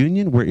Soviet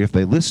Union, where if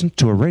they listened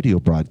to a radio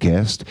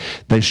broadcast,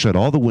 they shut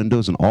all the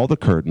windows and all the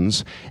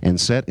curtains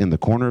and sat in the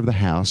corner of the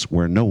house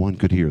where no one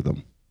could hear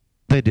them.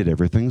 They did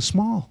everything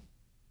small.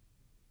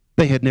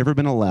 They had never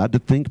been allowed to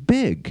think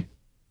big.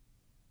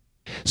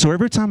 So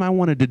every time I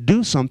wanted to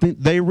do something,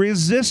 they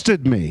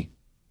resisted me.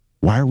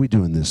 Why are we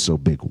doing this so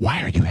big?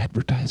 Why are you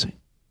advertising?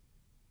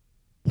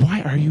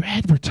 Why are you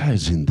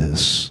advertising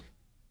this?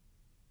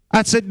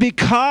 I said,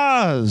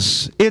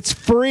 because it's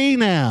free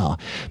now.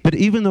 But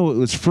even though it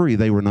was free,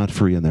 they were not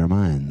free in their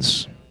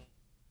minds.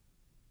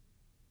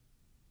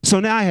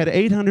 So now I had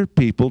 800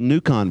 people, new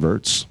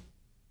converts,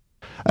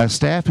 a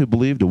staff who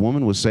believed a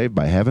woman was saved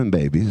by having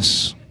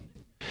babies,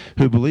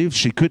 who believed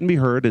she couldn't be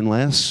heard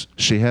unless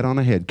she had on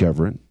a head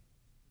covering,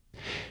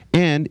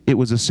 and it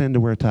was a sin to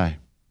wear a tie.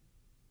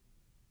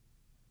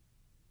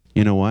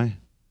 You know why?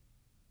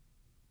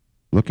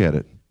 Look at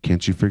it.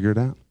 Can't you figure it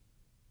out?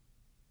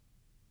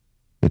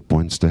 It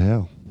points to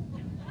hell.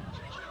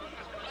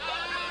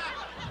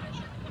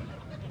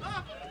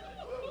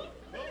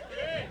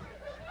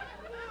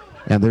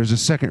 And there's a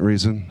second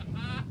reason.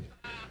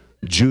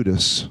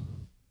 Judas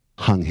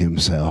hung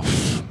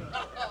himself.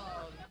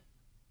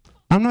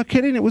 I'm not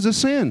kidding, it was a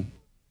sin.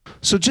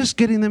 So just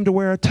getting them to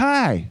wear a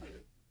tie.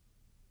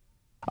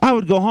 I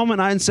would go home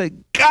and I'd say,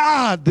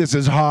 God, this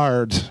is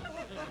hard.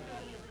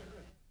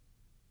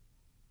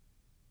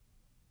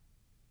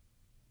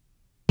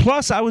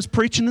 Plus, I was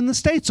preaching in the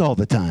States all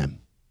the time.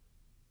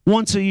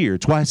 Once a year,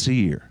 twice a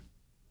year.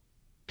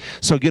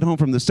 So get home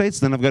from the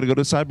States, then I've got to go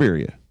to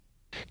Siberia.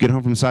 Get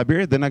home from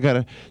Siberia, then I got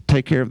to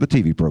take care of the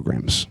TV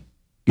programs.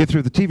 Get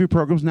through the TV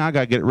programs, now I got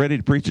to get ready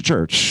to preach at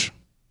church.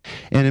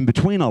 And in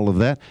between all of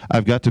that,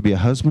 I've got to be a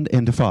husband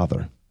and a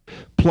father.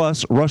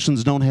 Plus,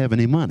 Russians don't have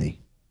any money.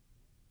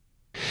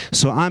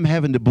 So I'm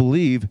having to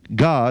believe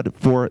God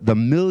for the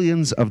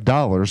millions of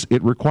dollars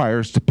it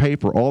requires to pay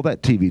for all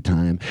that TV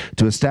time,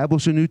 to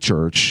establish a new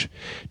church,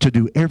 to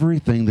do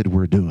everything that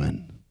we're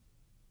doing.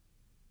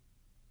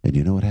 And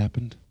you know what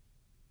happened?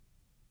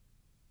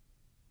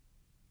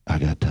 I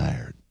got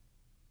tired.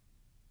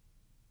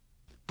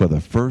 For the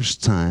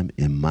first time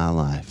in my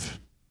life,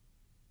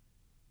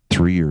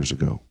 3 years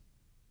ago,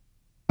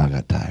 I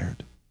got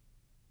tired.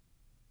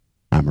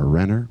 I'm a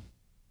Renner,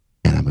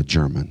 and I'm a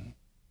German.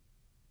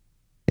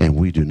 And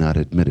we do not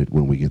admit it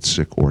when we get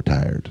sick or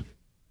tired.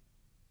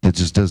 It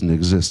just doesn't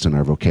exist in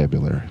our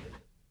vocabulary.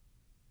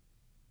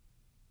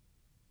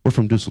 We're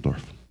from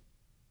Dusseldorf.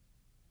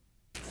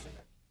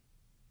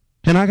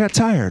 And I got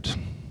tired.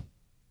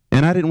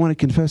 And I didn't want to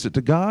confess it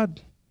to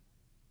God.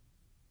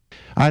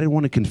 I didn't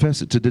want to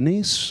confess it to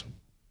Denise.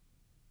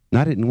 And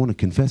I didn't want to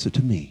confess it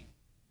to me.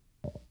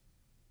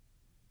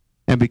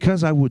 And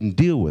because I wouldn't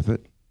deal with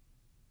it,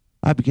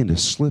 I began to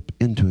slip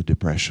into a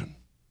depression.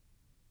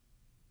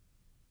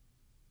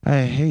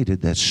 I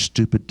hated that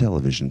stupid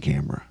television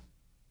camera.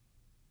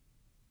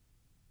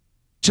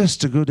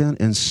 Just to go down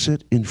and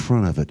sit in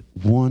front of it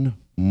one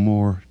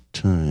more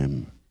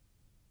time.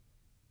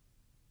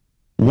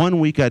 One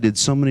week I did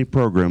so many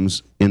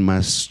programs in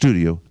my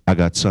studio, I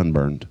got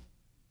sunburned.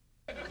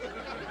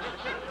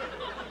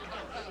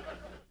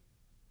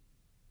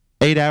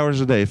 8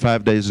 hours a day,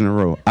 5 days in a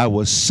row. I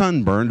was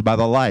sunburned by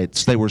the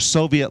lights. They were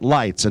Soviet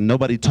lights, and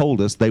nobody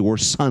told us they were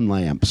sun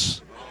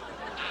lamps.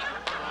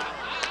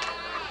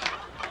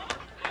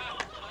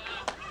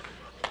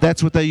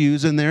 That's what they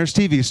use in their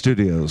TV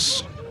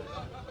studios.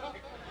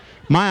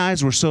 My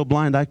eyes were so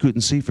blind I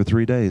couldn't see for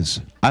 3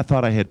 days. I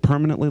thought I had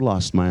permanently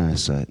lost my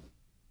eyesight.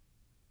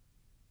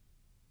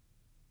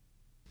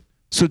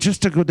 So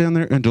just to go down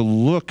there and to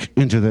look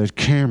into that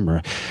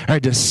camera, I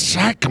had to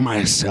psych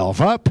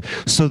myself up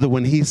so that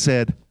when he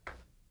said,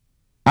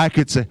 I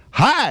could say,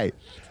 "Hi,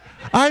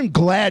 I'm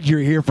glad you're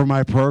here for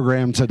my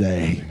program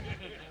today."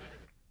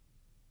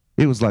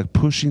 It was like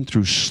pushing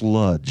through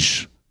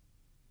sludge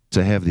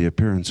to have the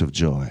appearance of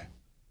joy.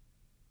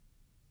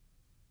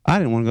 I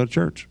didn't want to go to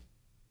church.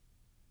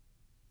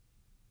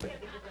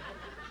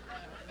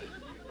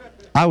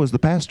 I was the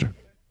pastor.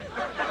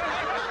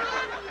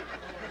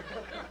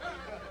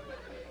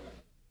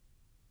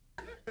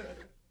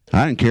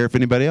 I didn't care if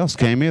anybody else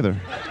came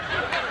either.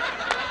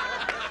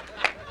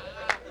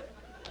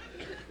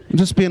 I'm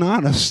just being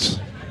honest.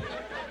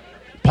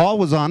 Paul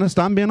was honest,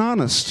 I'm being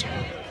honest.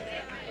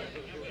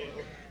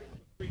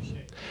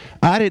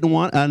 I didn't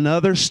want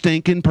another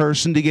stinking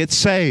person to get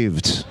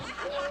saved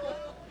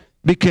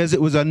because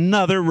it was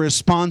another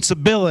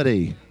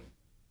responsibility.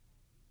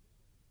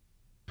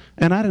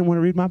 And I didn't want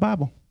to read my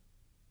Bible.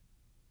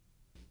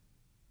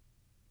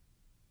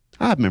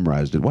 I've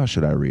memorized it. Why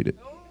should I read it?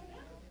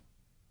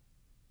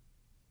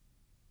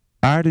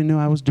 I already knew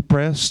I was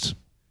depressed.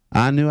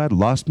 I knew I'd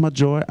lost my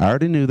joy. I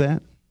already knew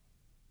that.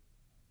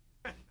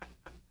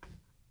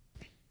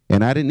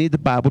 And I didn't need the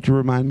Bible to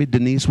remind me.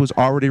 Denise was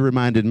already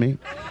reminding me.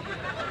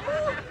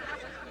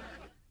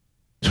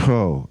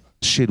 Oh,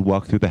 she'd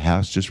walk through the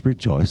house just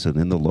rejoicing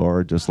in the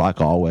Lord, just like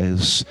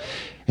always.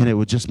 And it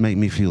would just make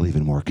me feel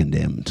even more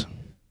condemned.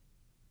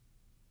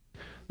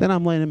 Then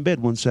I'm laying in bed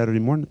one Saturday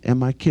morning, and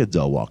my kids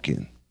all walk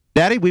in.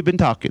 "Daddy, we've been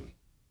talking.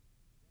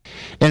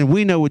 And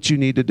we know what you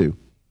need to do.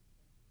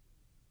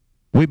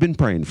 We've been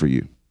praying for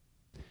you.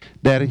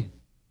 Daddy,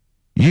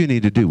 you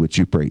need to do what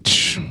you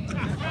preach."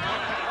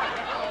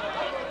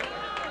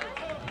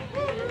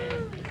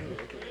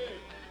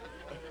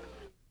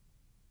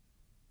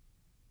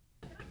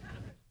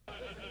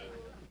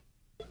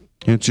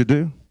 You know what you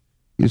do?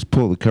 You just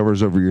pull the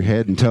covers over your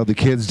head and tell the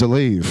kids to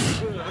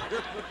leave.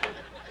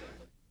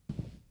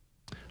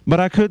 But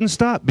I couldn't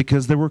stop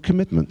because there were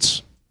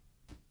commitments.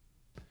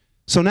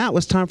 So now it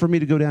was time for me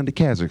to go down to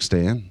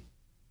Kazakhstan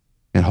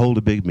and hold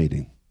a big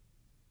meeting.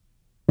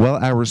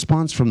 Well, our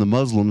response from the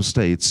Muslim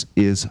states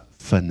is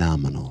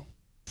phenomenal.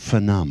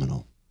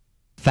 Phenomenal.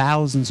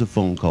 Thousands of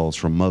phone calls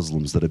from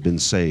Muslims that have been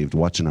saved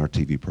watching our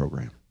TV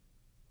program.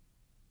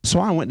 So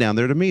I went down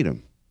there to meet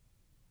them.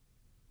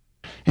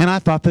 And I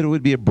thought that it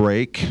would be a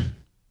break,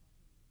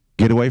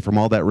 get away from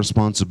all that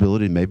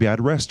responsibility, maybe I'd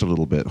rest a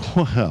little bit.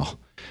 Well,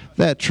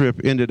 that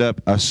trip ended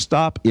up a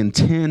stop in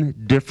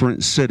 10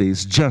 different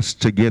cities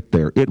just to get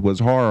there. It was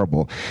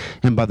horrible.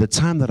 And by the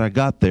time that I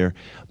got there,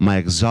 my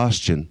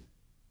exhaustion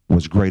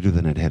was greater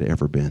than it had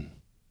ever been.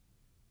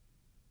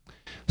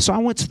 So I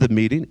went to the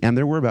meeting, and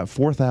there were about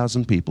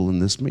 4,000 people in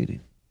this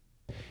meeting.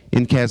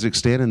 In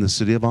Kazakhstan, in the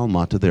city of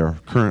Almaty, there are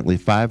currently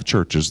 5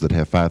 churches that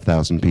have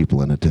 5,000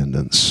 people in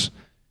attendance.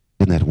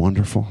 Isn't that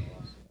wonderful?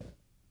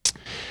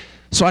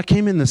 So I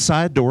came in the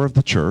side door of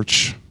the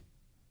church,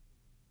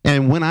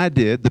 and when I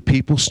did, the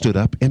people stood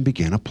up and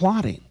began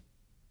applauding.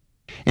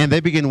 And they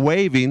began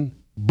waving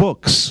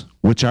books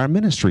which our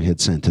ministry had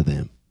sent to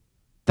them.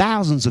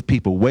 Thousands of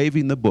people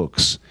waving the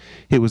books.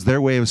 It was their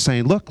way of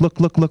saying, look, look,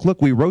 look, look,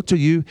 look, we wrote to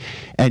you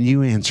and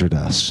you answered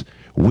us.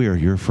 We're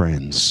your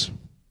friends.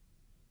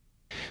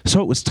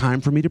 So it was time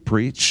for me to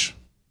preach.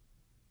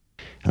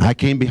 And I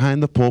came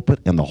behind the pulpit,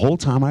 and the whole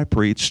time I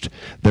preached,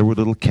 there were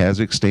little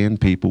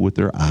Kazakhstan people with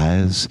their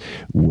eyes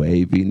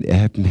waving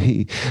at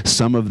me,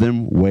 some of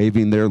them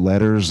waving their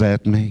letters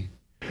at me,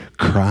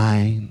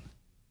 crying,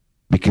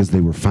 because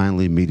they were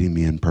finally meeting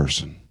me in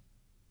person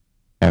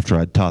after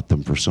I'd taught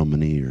them for so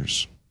many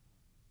years.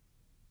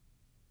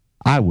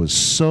 I was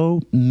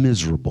so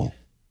miserable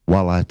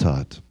while I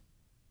taught.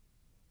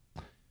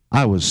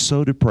 I was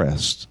so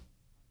depressed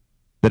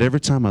that every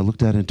time I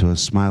looked out into a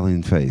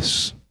smiling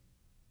face,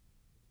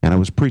 and I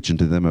was preaching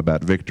to them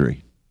about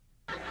victory.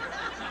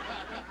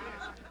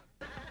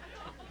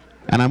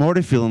 And I'm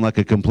already feeling like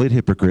a complete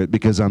hypocrite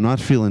because I'm not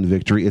feeling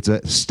victory. It's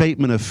a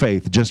statement of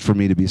faith just for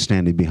me to be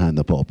standing behind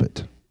the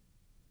pulpit.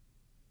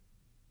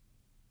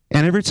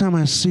 And every time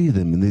I see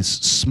them and these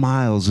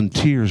smiles and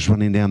tears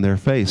running down their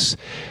face,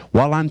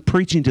 while I'm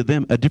preaching to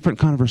them, a different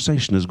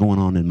conversation is going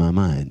on in my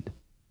mind.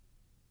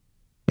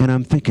 And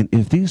I'm thinking,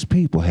 if these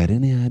people had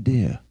any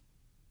idea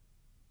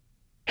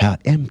how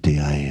empty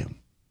I am,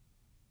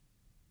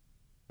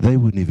 they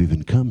wouldn't have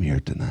even come here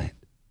tonight.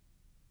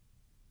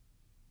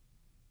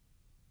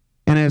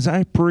 And as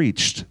I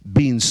preached,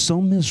 being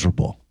so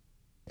miserable,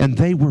 and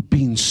they were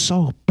being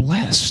so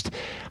blessed,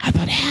 I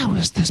thought, how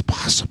is this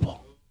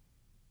possible?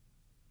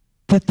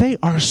 That they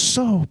are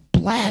so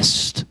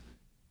blessed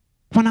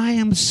when I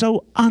am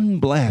so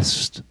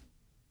unblessed.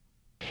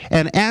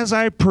 And as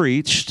I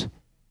preached,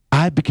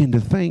 I began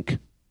to think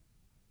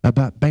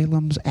about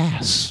Balaam's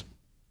ass.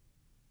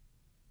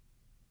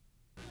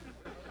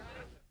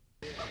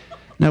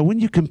 Now, when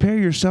you compare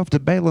yourself to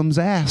Balaam's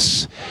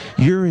ass,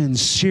 you're in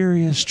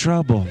serious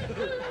trouble.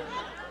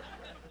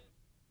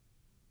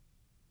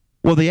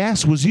 Well, the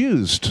ass was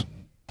used,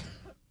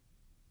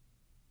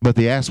 but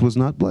the ass was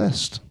not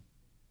blessed.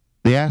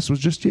 The ass was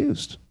just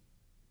used.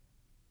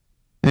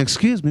 And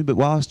excuse me, but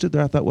while I stood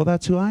there, I thought, well,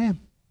 that's who I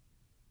am.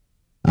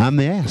 I'm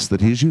the ass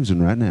that he's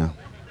using right now.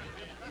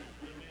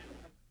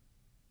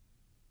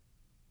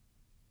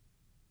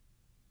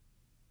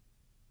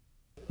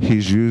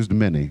 He's used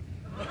many.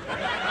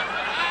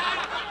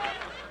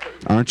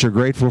 Aren't you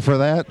grateful for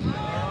that?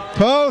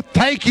 Oh,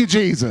 thank you,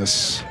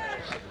 Jesus.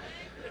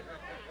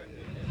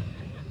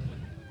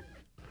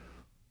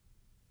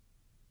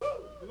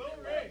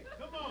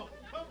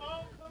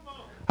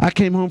 I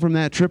came home from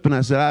that trip and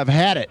I said, I've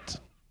had it.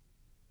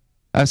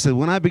 I said,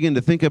 when I begin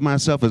to think of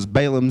myself as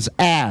Balaam's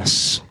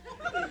ass,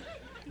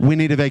 we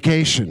need a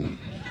vacation.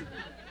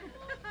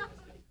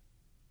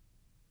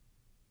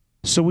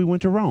 So we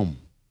went to Rome.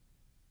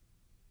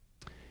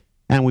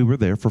 And we were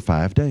there for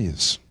 5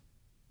 days.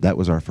 That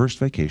was our first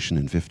vacation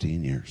in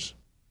 15 years.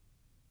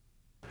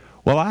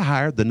 Well, I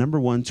hired the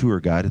 #1 tour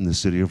guide in the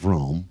city of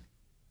Rome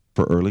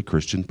for early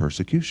Christian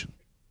persecution.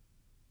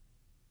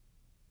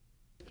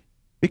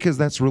 Because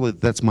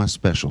that's my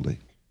specialty.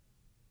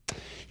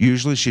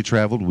 Usually she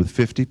traveled with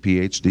 50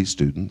 PhD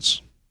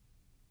students.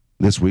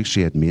 This week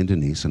she had me and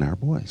Denise and our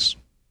boys.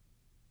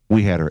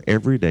 We had her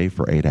every day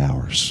for 8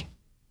 hours.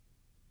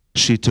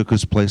 She took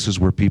us places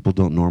where people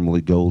don't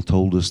normally go,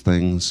 told us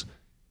things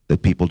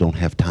that people don't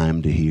have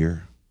time to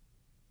hear.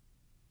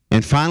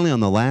 And finally,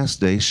 on the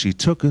last day, she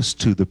took us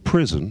to the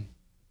prison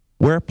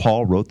where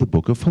Paul wrote the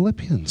book of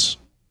Philippians.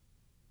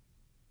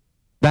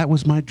 That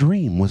was my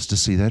dream, was to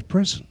see that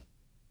prison.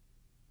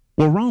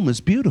 Well, Rome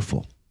is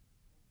beautiful.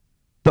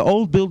 The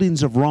old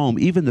buildings of Rome,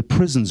 even the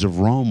prisons of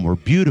Rome, were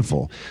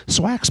beautiful.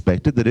 So I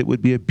expected that it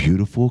would be a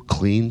beautiful,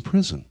 clean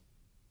prison.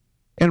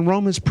 And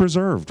Rome is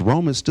preserved.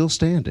 Rome is still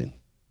standing.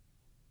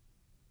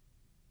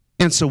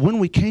 And so when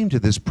we came to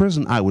this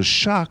prison, I was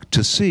shocked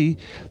to see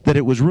that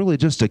it was really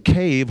just a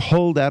cave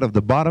holed out of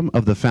the bottom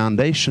of the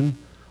foundation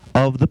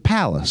of the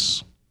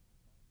palace.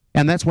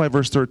 And that's why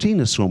verse 13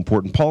 is so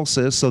important. Paul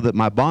says, so that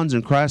my bonds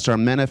in Christ are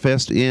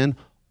manifest in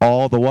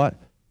all the what?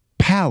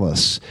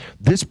 Palace.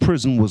 This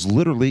prison was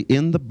literally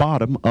in the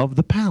bottom of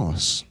the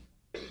palace.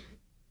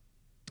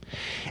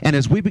 And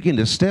as we begin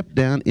to step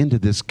down into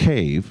this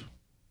cave,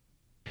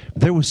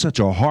 there was such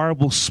a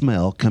horrible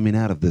smell coming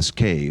out of this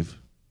cave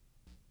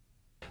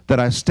that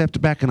I stepped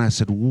back and I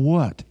said,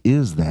 what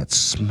is that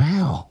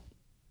smell?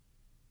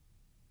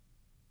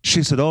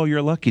 She said, oh,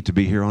 you're lucky to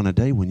be here on a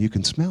day when you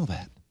can smell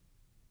that.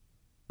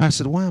 I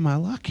said, why am I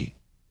lucky?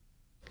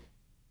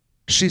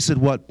 She said,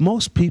 what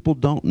most people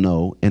don't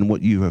know, and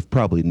what you have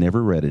probably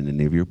never read in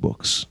any of your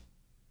books,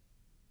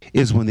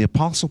 is when the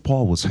Apostle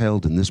Paul was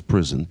held in this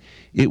prison,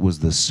 it was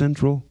the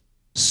central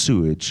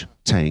sewage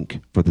tank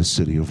for the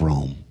city of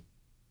Rome.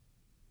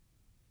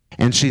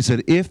 And she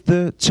said, if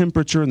the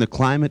temperature and the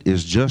climate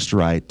is just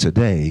right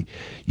today,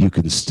 you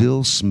can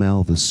still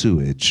smell the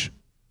sewage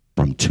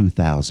from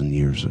 2,000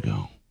 years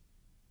ago.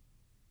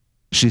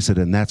 She said,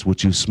 and that's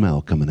what you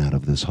smell coming out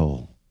of this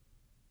hole.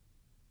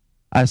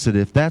 I said,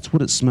 if that's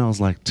what it smells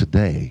like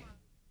today,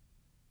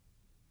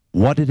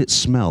 what did it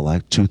smell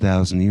like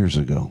 2,000 years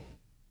ago?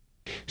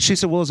 She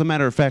said, well, as a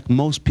matter of fact,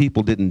 most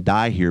people didn't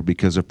die here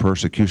because of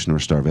persecution or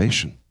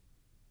starvation.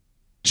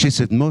 She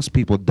said most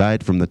people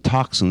died from the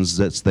toxins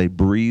that they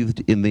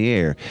breathed in the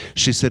air.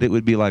 She said it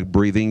would be like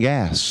breathing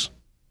gas.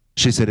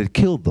 She said it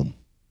killed them.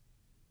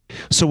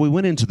 So we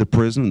went into the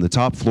prison, and the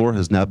top floor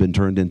has now been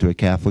turned into a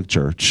Catholic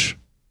church.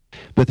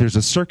 But there's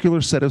a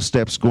circular set of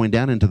steps going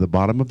down into the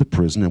bottom of the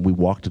prison, and we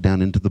walked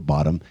down into the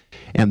bottom,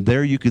 and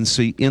there you can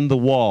see in the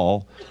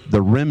wall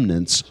the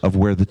remnants of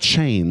where the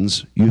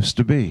chains used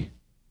to be.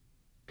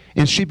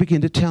 And she began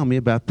to tell me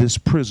about this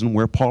prison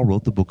where Paul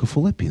wrote the book of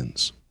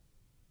Philippians.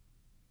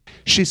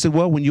 She said,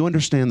 well, when you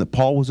understand that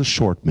Paul was a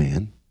short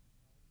man,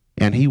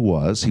 and he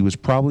was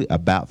probably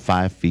about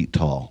 5 feet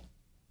tall,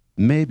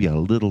 maybe a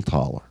little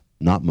taller,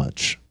 not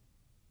much.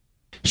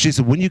 She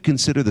said, when you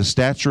consider the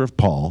stature of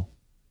Paul,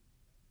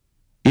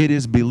 it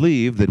is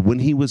believed that when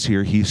he was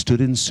here, he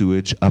stood in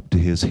sewage up to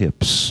his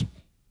hips.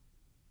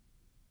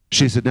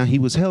 She said, now he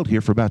was held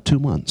here for about 2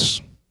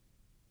 months.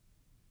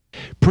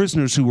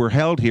 Prisoners who were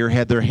held here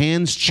had their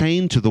hands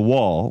chained to the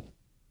wall,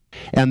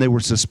 and they were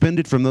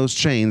suspended from those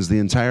chains the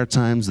entire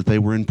times that they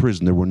were in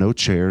prison. There were no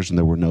chairs and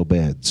there were no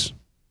beds.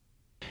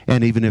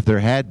 And even if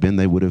there had been,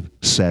 they would have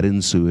sat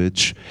in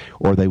sewage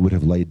or they would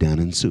have laid down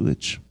in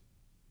sewage.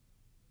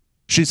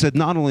 She said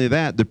not only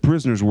that, the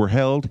prisoners were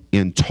held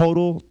in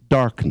total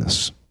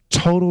darkness.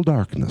 Total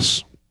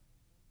darkness.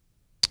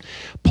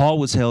 Paul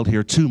was held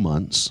here 2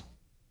 months.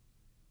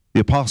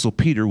 The Apostle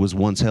Peter was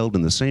once held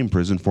in the same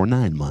prison for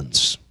 9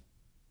 months.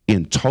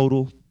 In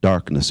total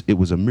darkness. It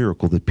was a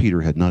miracle that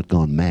Peter had not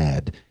gone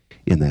mad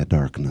in that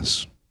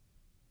darkness.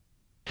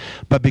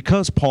 But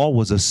because Paul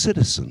was a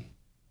citizen,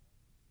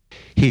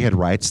 he had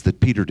rights that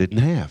Peter didn't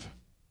have.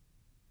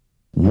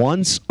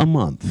 Once a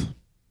month,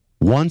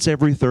 once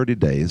every 30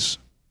 days,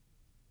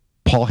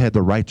 Paul had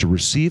the right to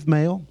receive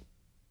mail,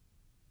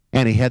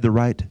 and he had the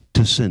right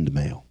to send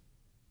mail.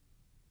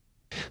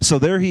 So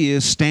there he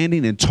is,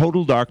 standing in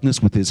total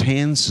darkness with his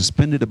hands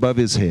suspended above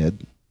his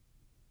head.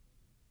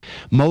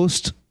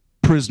 Most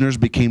prisoners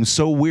became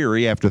so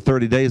weary after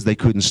 30 days they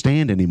couldn't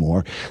stand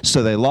anymore,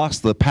 so they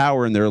lost the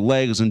power in their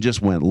legs and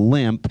just went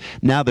limp.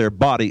 Now their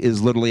body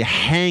is literally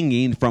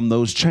hanging from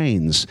those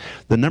chains.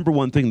 The number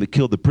one thing that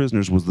killed the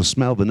prisoners was the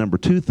smell. The number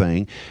two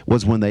thing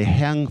was when they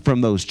hung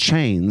from those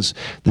chains,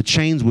 the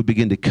chains would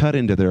begin to cut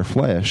into their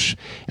flesh,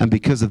 and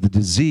because of the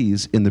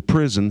disease in the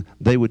prison,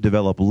 they would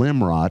develop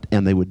limb rot,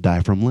 and they would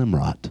die from limb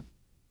rot.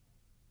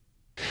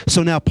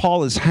 So now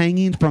Paul is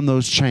hanging from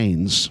those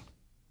chains,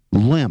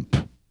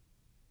 limp.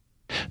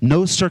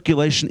 No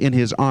circulation in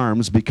his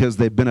arms because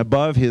they've been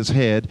above his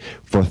head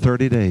for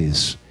 30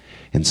 days.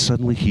 And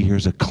suddenly he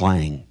hears a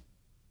clang.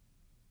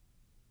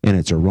 And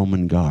it's a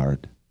Roman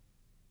guard.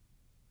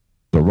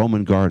 The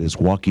Roman guard is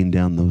walking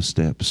down those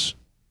steps,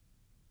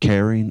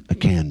 carrying a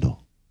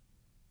candle.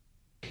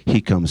 He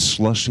comes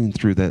slushing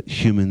through that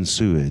human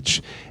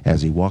sewage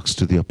as he walks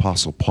to the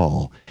Apostle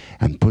Paul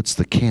and puts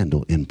the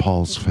candle in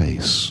Paul's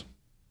face.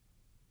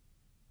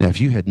 Now,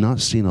 if you had not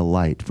seen a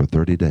light for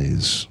 30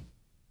 days,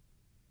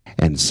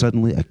 and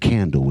suddenly a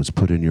candle was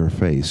put in your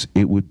face,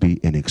 it would be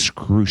an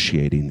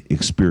excruciating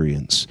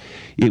experience.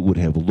 It would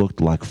have looked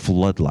like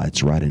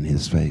floodlights right in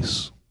his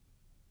face.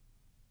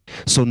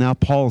 So now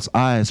Paul's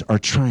eyes are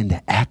trying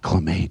to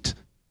acclimate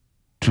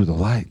to the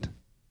light.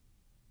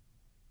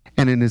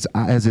 And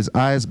as his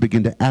eyes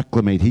begin to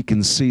acclimate, he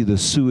can see the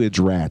sewage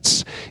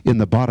rats in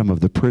the bottom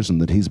of the prison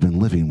that he's been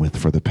living with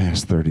for the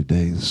past 30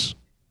 days.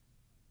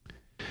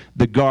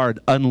 The guard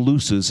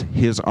unlooses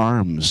his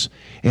arms,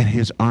 and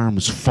his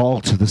arms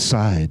fall to the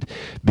side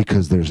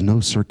because there's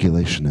no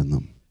circulation in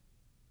them.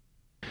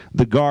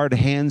 The guard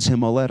hands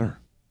him a letter.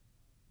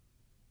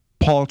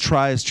 Paul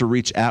tries to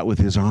reach out with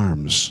his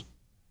arms,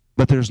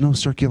 but there's no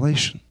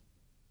circulation.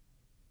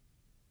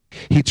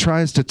 He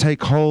tries to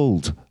take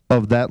hold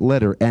of that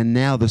letter, and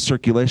now the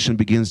circulation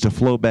begins to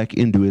flow back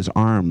into his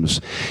arms.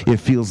 It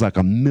feels like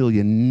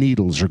 1,000,000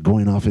 needles are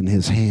going off in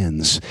his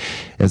hands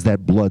as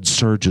that blood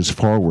surges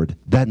forward.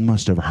 That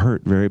must have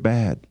hurt very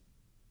bad.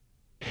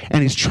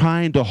 And he's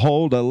trying to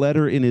hold a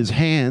letter in his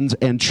hands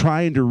and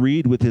trying to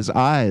read with his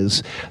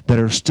eyes that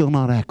are still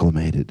not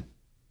acclimated.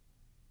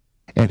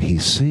 And he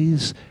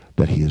sees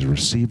that he has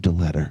received a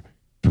letter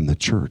from the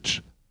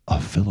church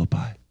of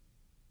Philippi.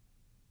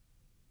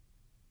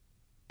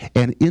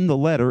 And in the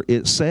letter,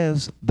 it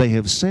says they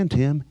have sent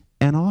him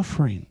an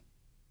offering.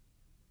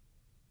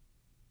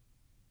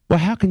 Well,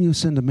 how can you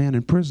send a man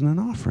in prison an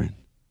offering?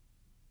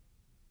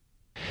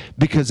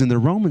 Because in the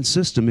Roman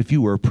system, if you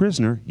were a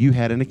prisoner, you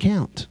had an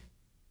account.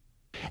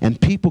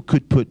 And people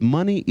could put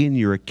money in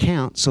your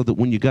account so that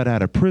when you got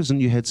out of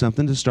prison, you had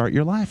something to start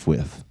your life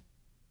with.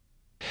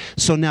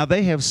 So now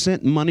they have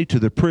sent money to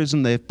the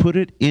prison. They've put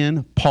it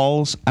in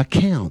Paul's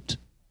account.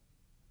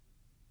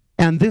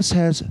 And this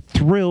has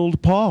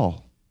thrilled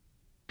Paul.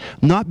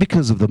 Not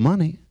because of the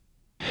money,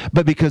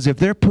 but because if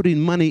they're putting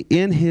money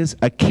in his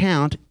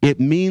account, it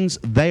means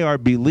they are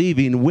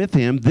believing with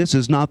him this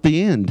is not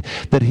the end,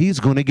 that he's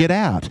going to get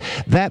out.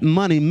 That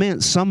money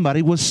meant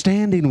somebody was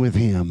standing with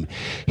him.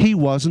 He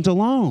wasn't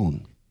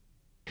alone.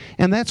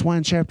 And that's why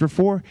in chapter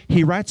 4,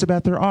 he writes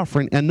about their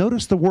offering. And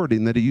notice the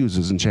wording that he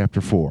uses in chapter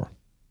 4.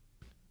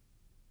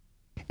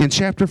 In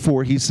chapter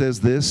 4, he says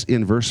this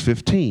in verse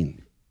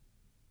 15.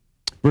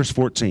 Verse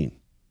 14.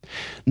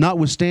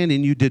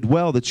 Notwithstanding, you did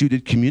well that you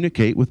did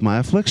communicate with my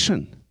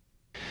affliction.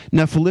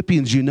 Now,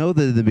 Philippians, you know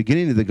that at the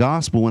beginning of the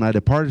gospel, when I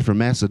departed from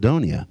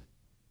Macedonia,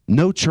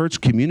 no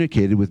church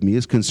communicated with me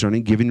as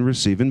concerning giving and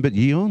receiving, but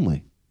ye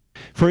only.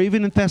 For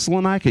even in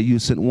Thessalonica you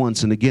sent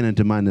once and again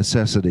into my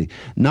necessity,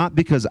 not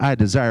because I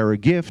desire a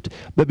gift,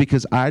 but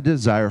because I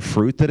desire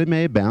fruit that it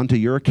may abound to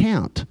your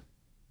account.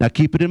 Now,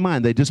 keep it in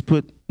mind, they just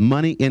put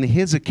money in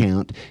his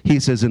account. He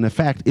says, in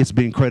effect, it's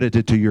being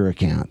credited to your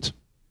account.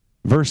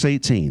 Verse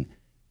 18.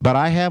 But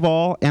I have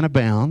all and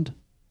abound.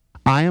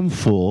 I am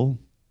full,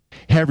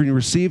 having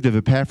received of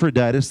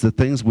Epaphroditus the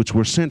things which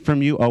were sent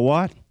from you, a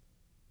what?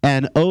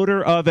 An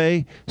odor of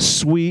a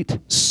sweet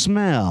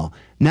smell.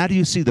 Now do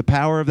you see the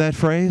power of that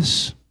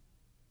phrase?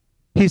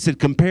 He said,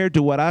 compared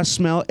to what I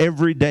smell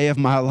every day of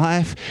my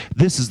life,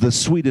 this is the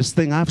sweetest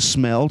thing I've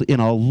smelled in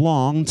a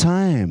long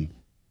time.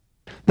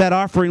 That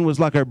offering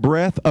was like a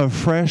breath of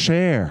fresh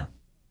air.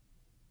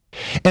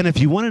 And if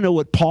you want to know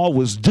what Paul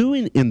was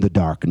doing in the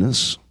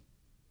darkness,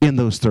 in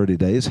those 30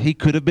 days. He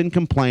could have been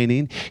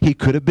complaining. He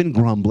could have been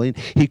grumbling.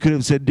 He could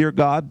have said, "Dear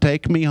God,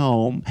 take me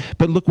home."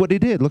 But look what he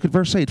did. Look at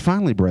verse 8.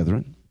 "Finally,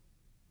 brethren,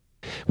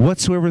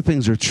 whatsoever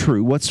things are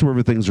true,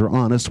 whatsoever things are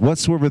honest,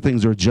 whatsoever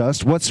things are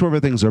just, whatsoever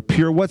things are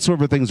pure,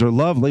 whatsoever things are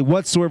lovely,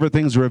 whatsoever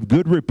things are of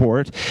good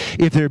report,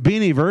 if there be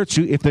any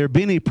virtue, if there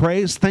be any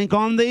praise, think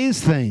on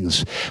these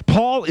things."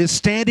 Paul is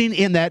standing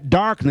in that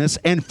darkness,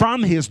 and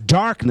from his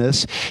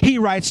darkness, he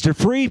writes to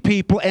free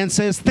people and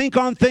says, think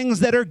on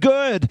things that are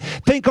good.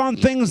 Think on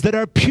things that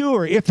are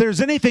pure. If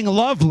there's anything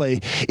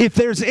lovely, if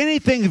there's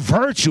anything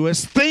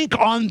virtuous, think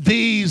on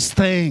these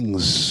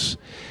things.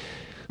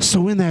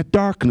 So in that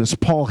darkness,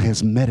 Paul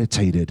has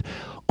meditated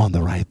on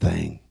the right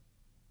thing.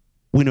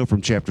 We know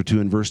from chapter 2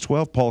 and verse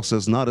 12, Paul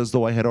says, "Not as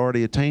though I had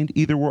already attained,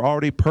 either were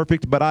already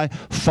perfect, but I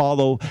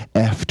follow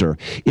after."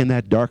 In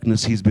that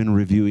darkness, he's been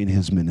reviewing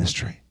his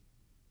ministry.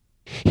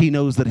 He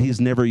knows that he's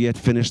never yet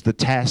finished the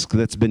task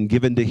that's been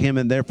given to him,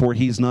 and therefore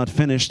he's not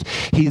finished.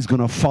 He's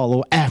going to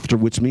follow after,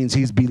 which means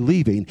he's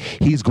believing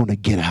he's going to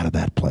get out of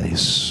that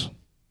place.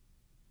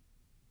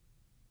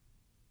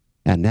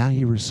 And now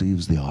he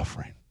receives the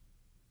offering.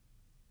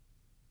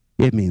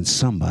 It means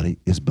somebody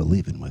is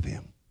believing with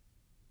him.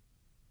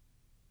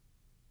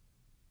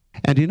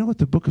 And do you know what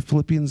the book of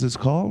Philippians is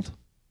called?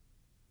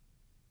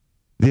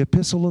 The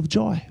Epistle of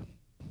Joy.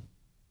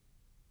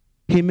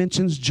 He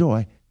mentions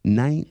joy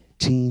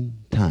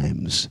 19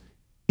 times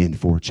in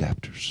 4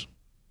 chapters.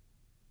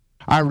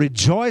 "I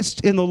rejoiced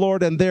in the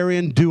Lord, and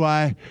therein do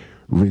I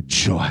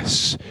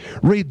rejoice."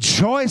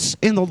 Rejoice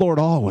in the Lord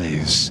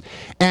always.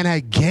 And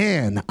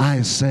again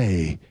I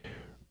say,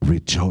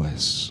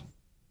 rejoice.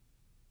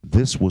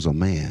 This was a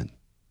man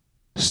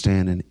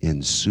standing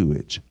in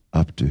sewage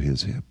up to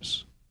his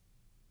hips,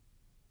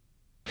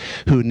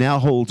 who now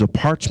holds a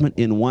parchment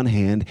in one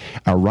hand,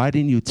 a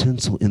writing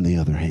utensil in the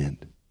other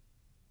hand.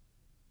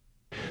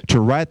 To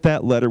write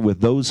that letter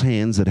with those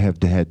hands that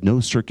have had no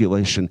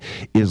circulation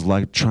is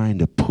like trying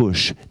to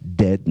push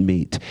dead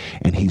meat.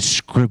 And he's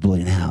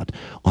scribbling out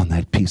on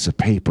that piece of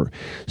paper,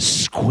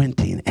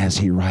 squinting as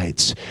he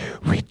writes,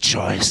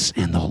 "Rejoice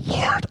in the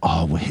Lord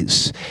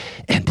always.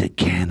 And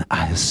again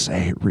I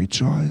say,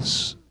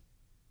 rejoice.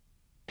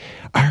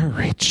 I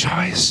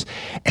rejoice,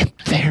 and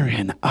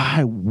therein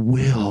I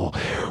will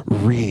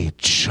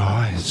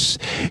rejoice.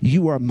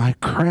 You are my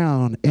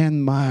crown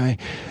and my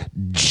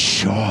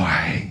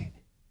joy."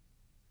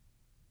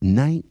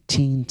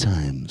 19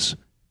 times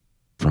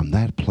from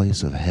that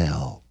place of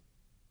hell,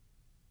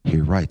 he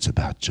writes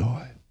about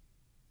joy.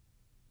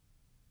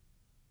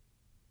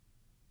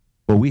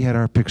 Well, we had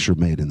our picture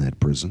made in that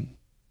prison,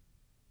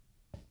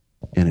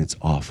 and it's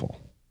awful.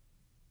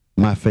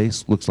 My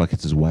face looks like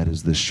it's as white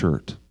as this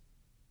shirt.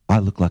 I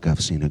look like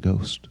I've seen a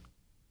ghost.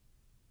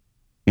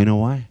 You know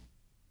why?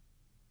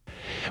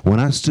 When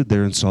I stood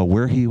there and saw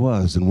where he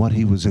was and what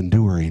he was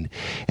enduring,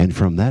 and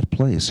from that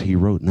place he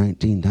wrote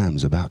 19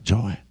 times about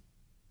joy.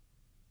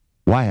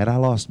 Why had I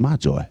lost my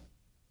joy?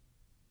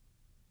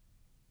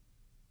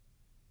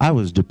 I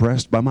was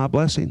depressed by my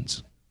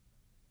blessings.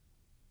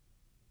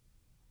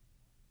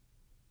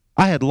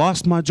 I had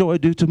lost my joy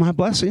due to my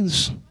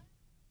blessings.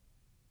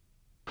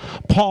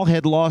 Paul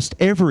had lost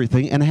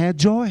everything and had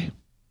joy.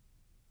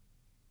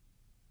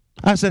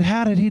 I said,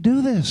 how did he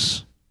do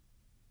this?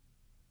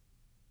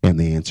 And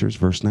the answer is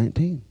verse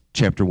 19,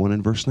 chapter 1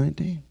 and verse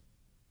 19.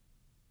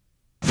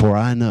 "For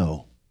I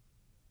know,"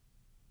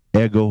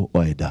 ego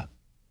oida.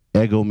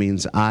 Ego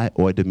means I,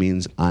 oida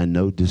means I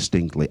know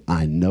distinctly.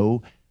 I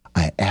know,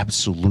 I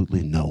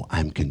absolutely know,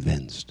 I'm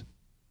convinced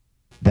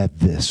that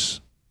this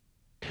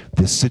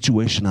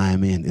situation I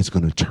am in is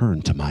going to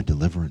turn to my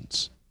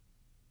deliverance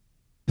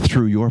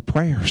through your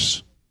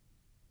prayers.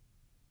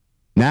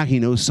 Now he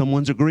knows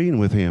someone's agreeing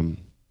with him.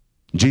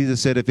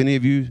 Jesus said, if any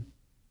of you,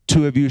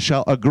 2 of you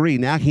shall agree.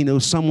 Now he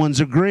knows someone's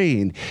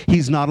agreeing.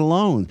 He's not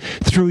alone.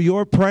 Through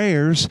your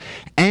prayers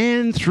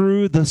and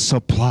through the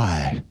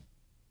supply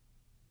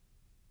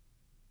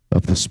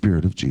of the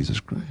Spirit of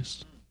Jesus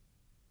Christ.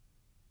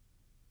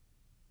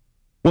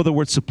 Well, the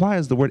word supply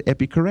is the word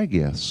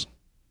epikoregias.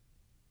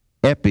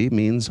 Epi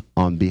means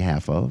on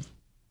behalf of.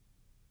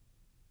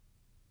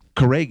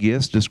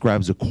 Koregias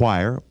describes a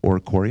choir or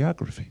a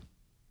choreography.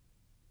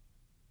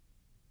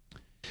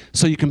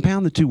 So you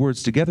compound the 2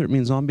 words together, it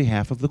means on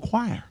behalf of the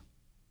choir.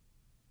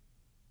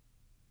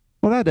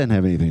 Well, that doesn't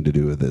have anything to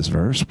do with this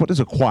verse. What does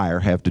a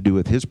choir have to do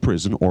with his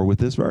prison or with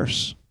this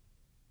verse?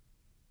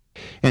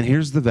 And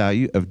here's the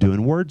value of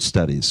doing word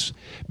studies.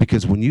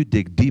 Because when you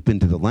dig deep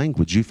into the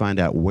language, you find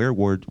out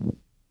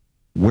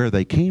where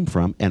they came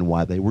from and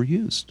why they were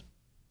used.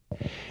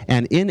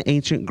 And in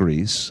ancient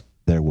Greece,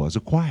 there was a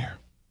choir.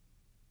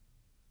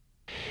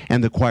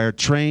 And the choir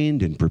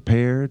trained and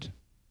prepared.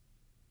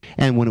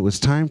 And when it was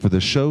time for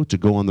the show to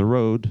go on the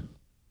road,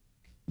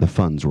 the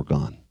funds were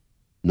gone.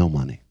 No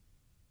money.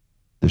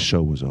 The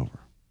show was over.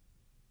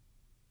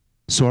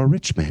 So a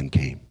rich man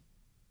came.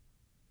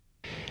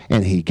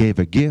 And he gave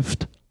a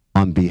gift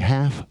on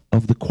behalf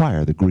of the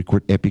choir, the Greek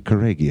word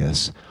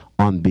epikoregias.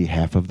 On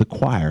behalf of the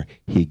choir,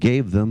 he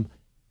gave them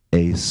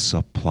a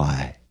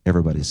supply.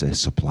 Everybody say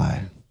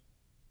supply.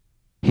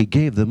 He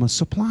gave them a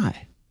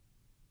supply.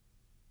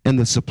 And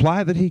the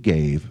supply that he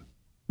gave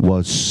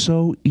was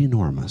so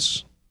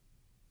enormous,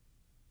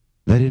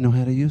 they didn't know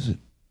how to use it.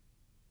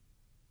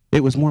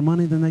 It was more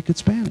money than they could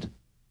spend.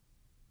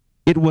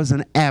 It was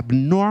an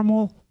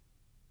abnormal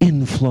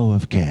inflow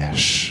of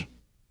cash.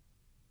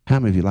 How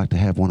many of you like to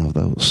have one of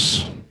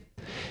those?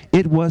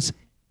 It was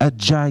a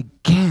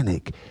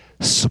gigantic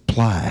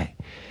supply.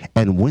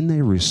 And when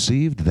they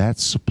received that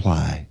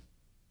supply,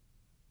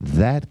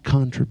 that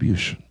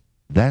contribution,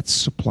 that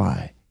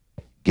supply,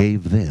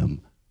 gave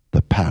them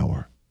the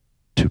power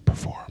to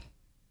perform.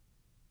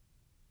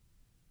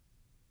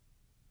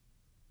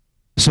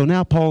 So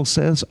now Paul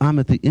says, I'm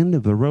at the end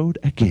of the road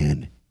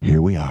again.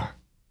 Here we are.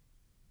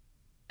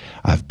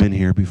 I've been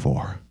here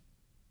before.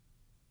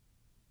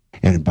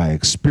 And by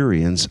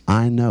experience,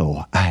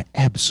 I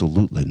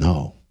absolutely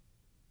know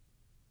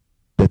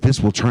that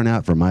this will turn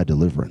out for my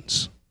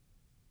deliverance,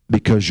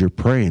 because you're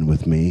praying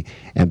with me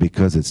and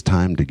because it's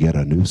time to get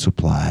a new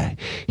supply.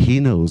 He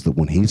knows that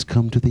when he's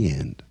come to the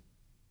end,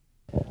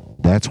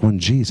 that's when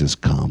Jesus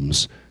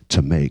comes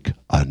to make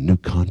a new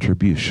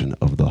contribution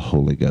of the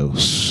Holy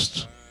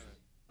Ghost.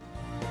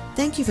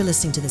 Thank you for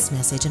listening to this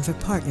message and for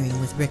partnering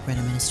with Rick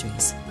Renner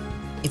Ministries.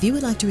 If you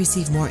would like to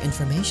receive more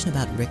information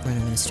about Rick Renner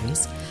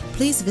Ministries,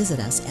 please visit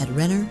us at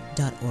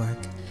renner.org.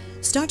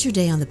 Start your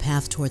day on the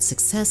path towards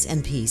success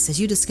and peace as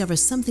you discover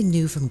something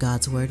new from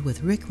God's Word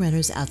with Rick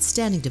Renner's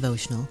outstanding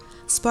devotional,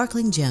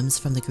 Sparkling Gems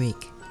from the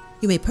Greek.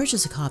 You may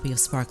purchase a copy of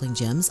Sparkling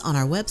Gems on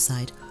our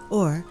website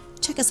or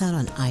check us out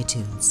on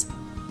iTunes.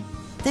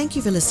 Thank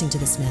you for listening to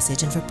this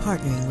message and for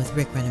partnering with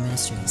Rick Renner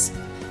Ministries.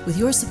 With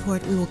your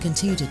support, we will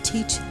continue to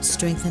teach,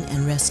 strengthen,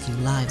 and rescue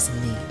lives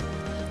in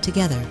need.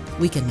 Together,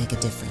 we can make a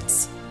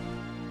difference.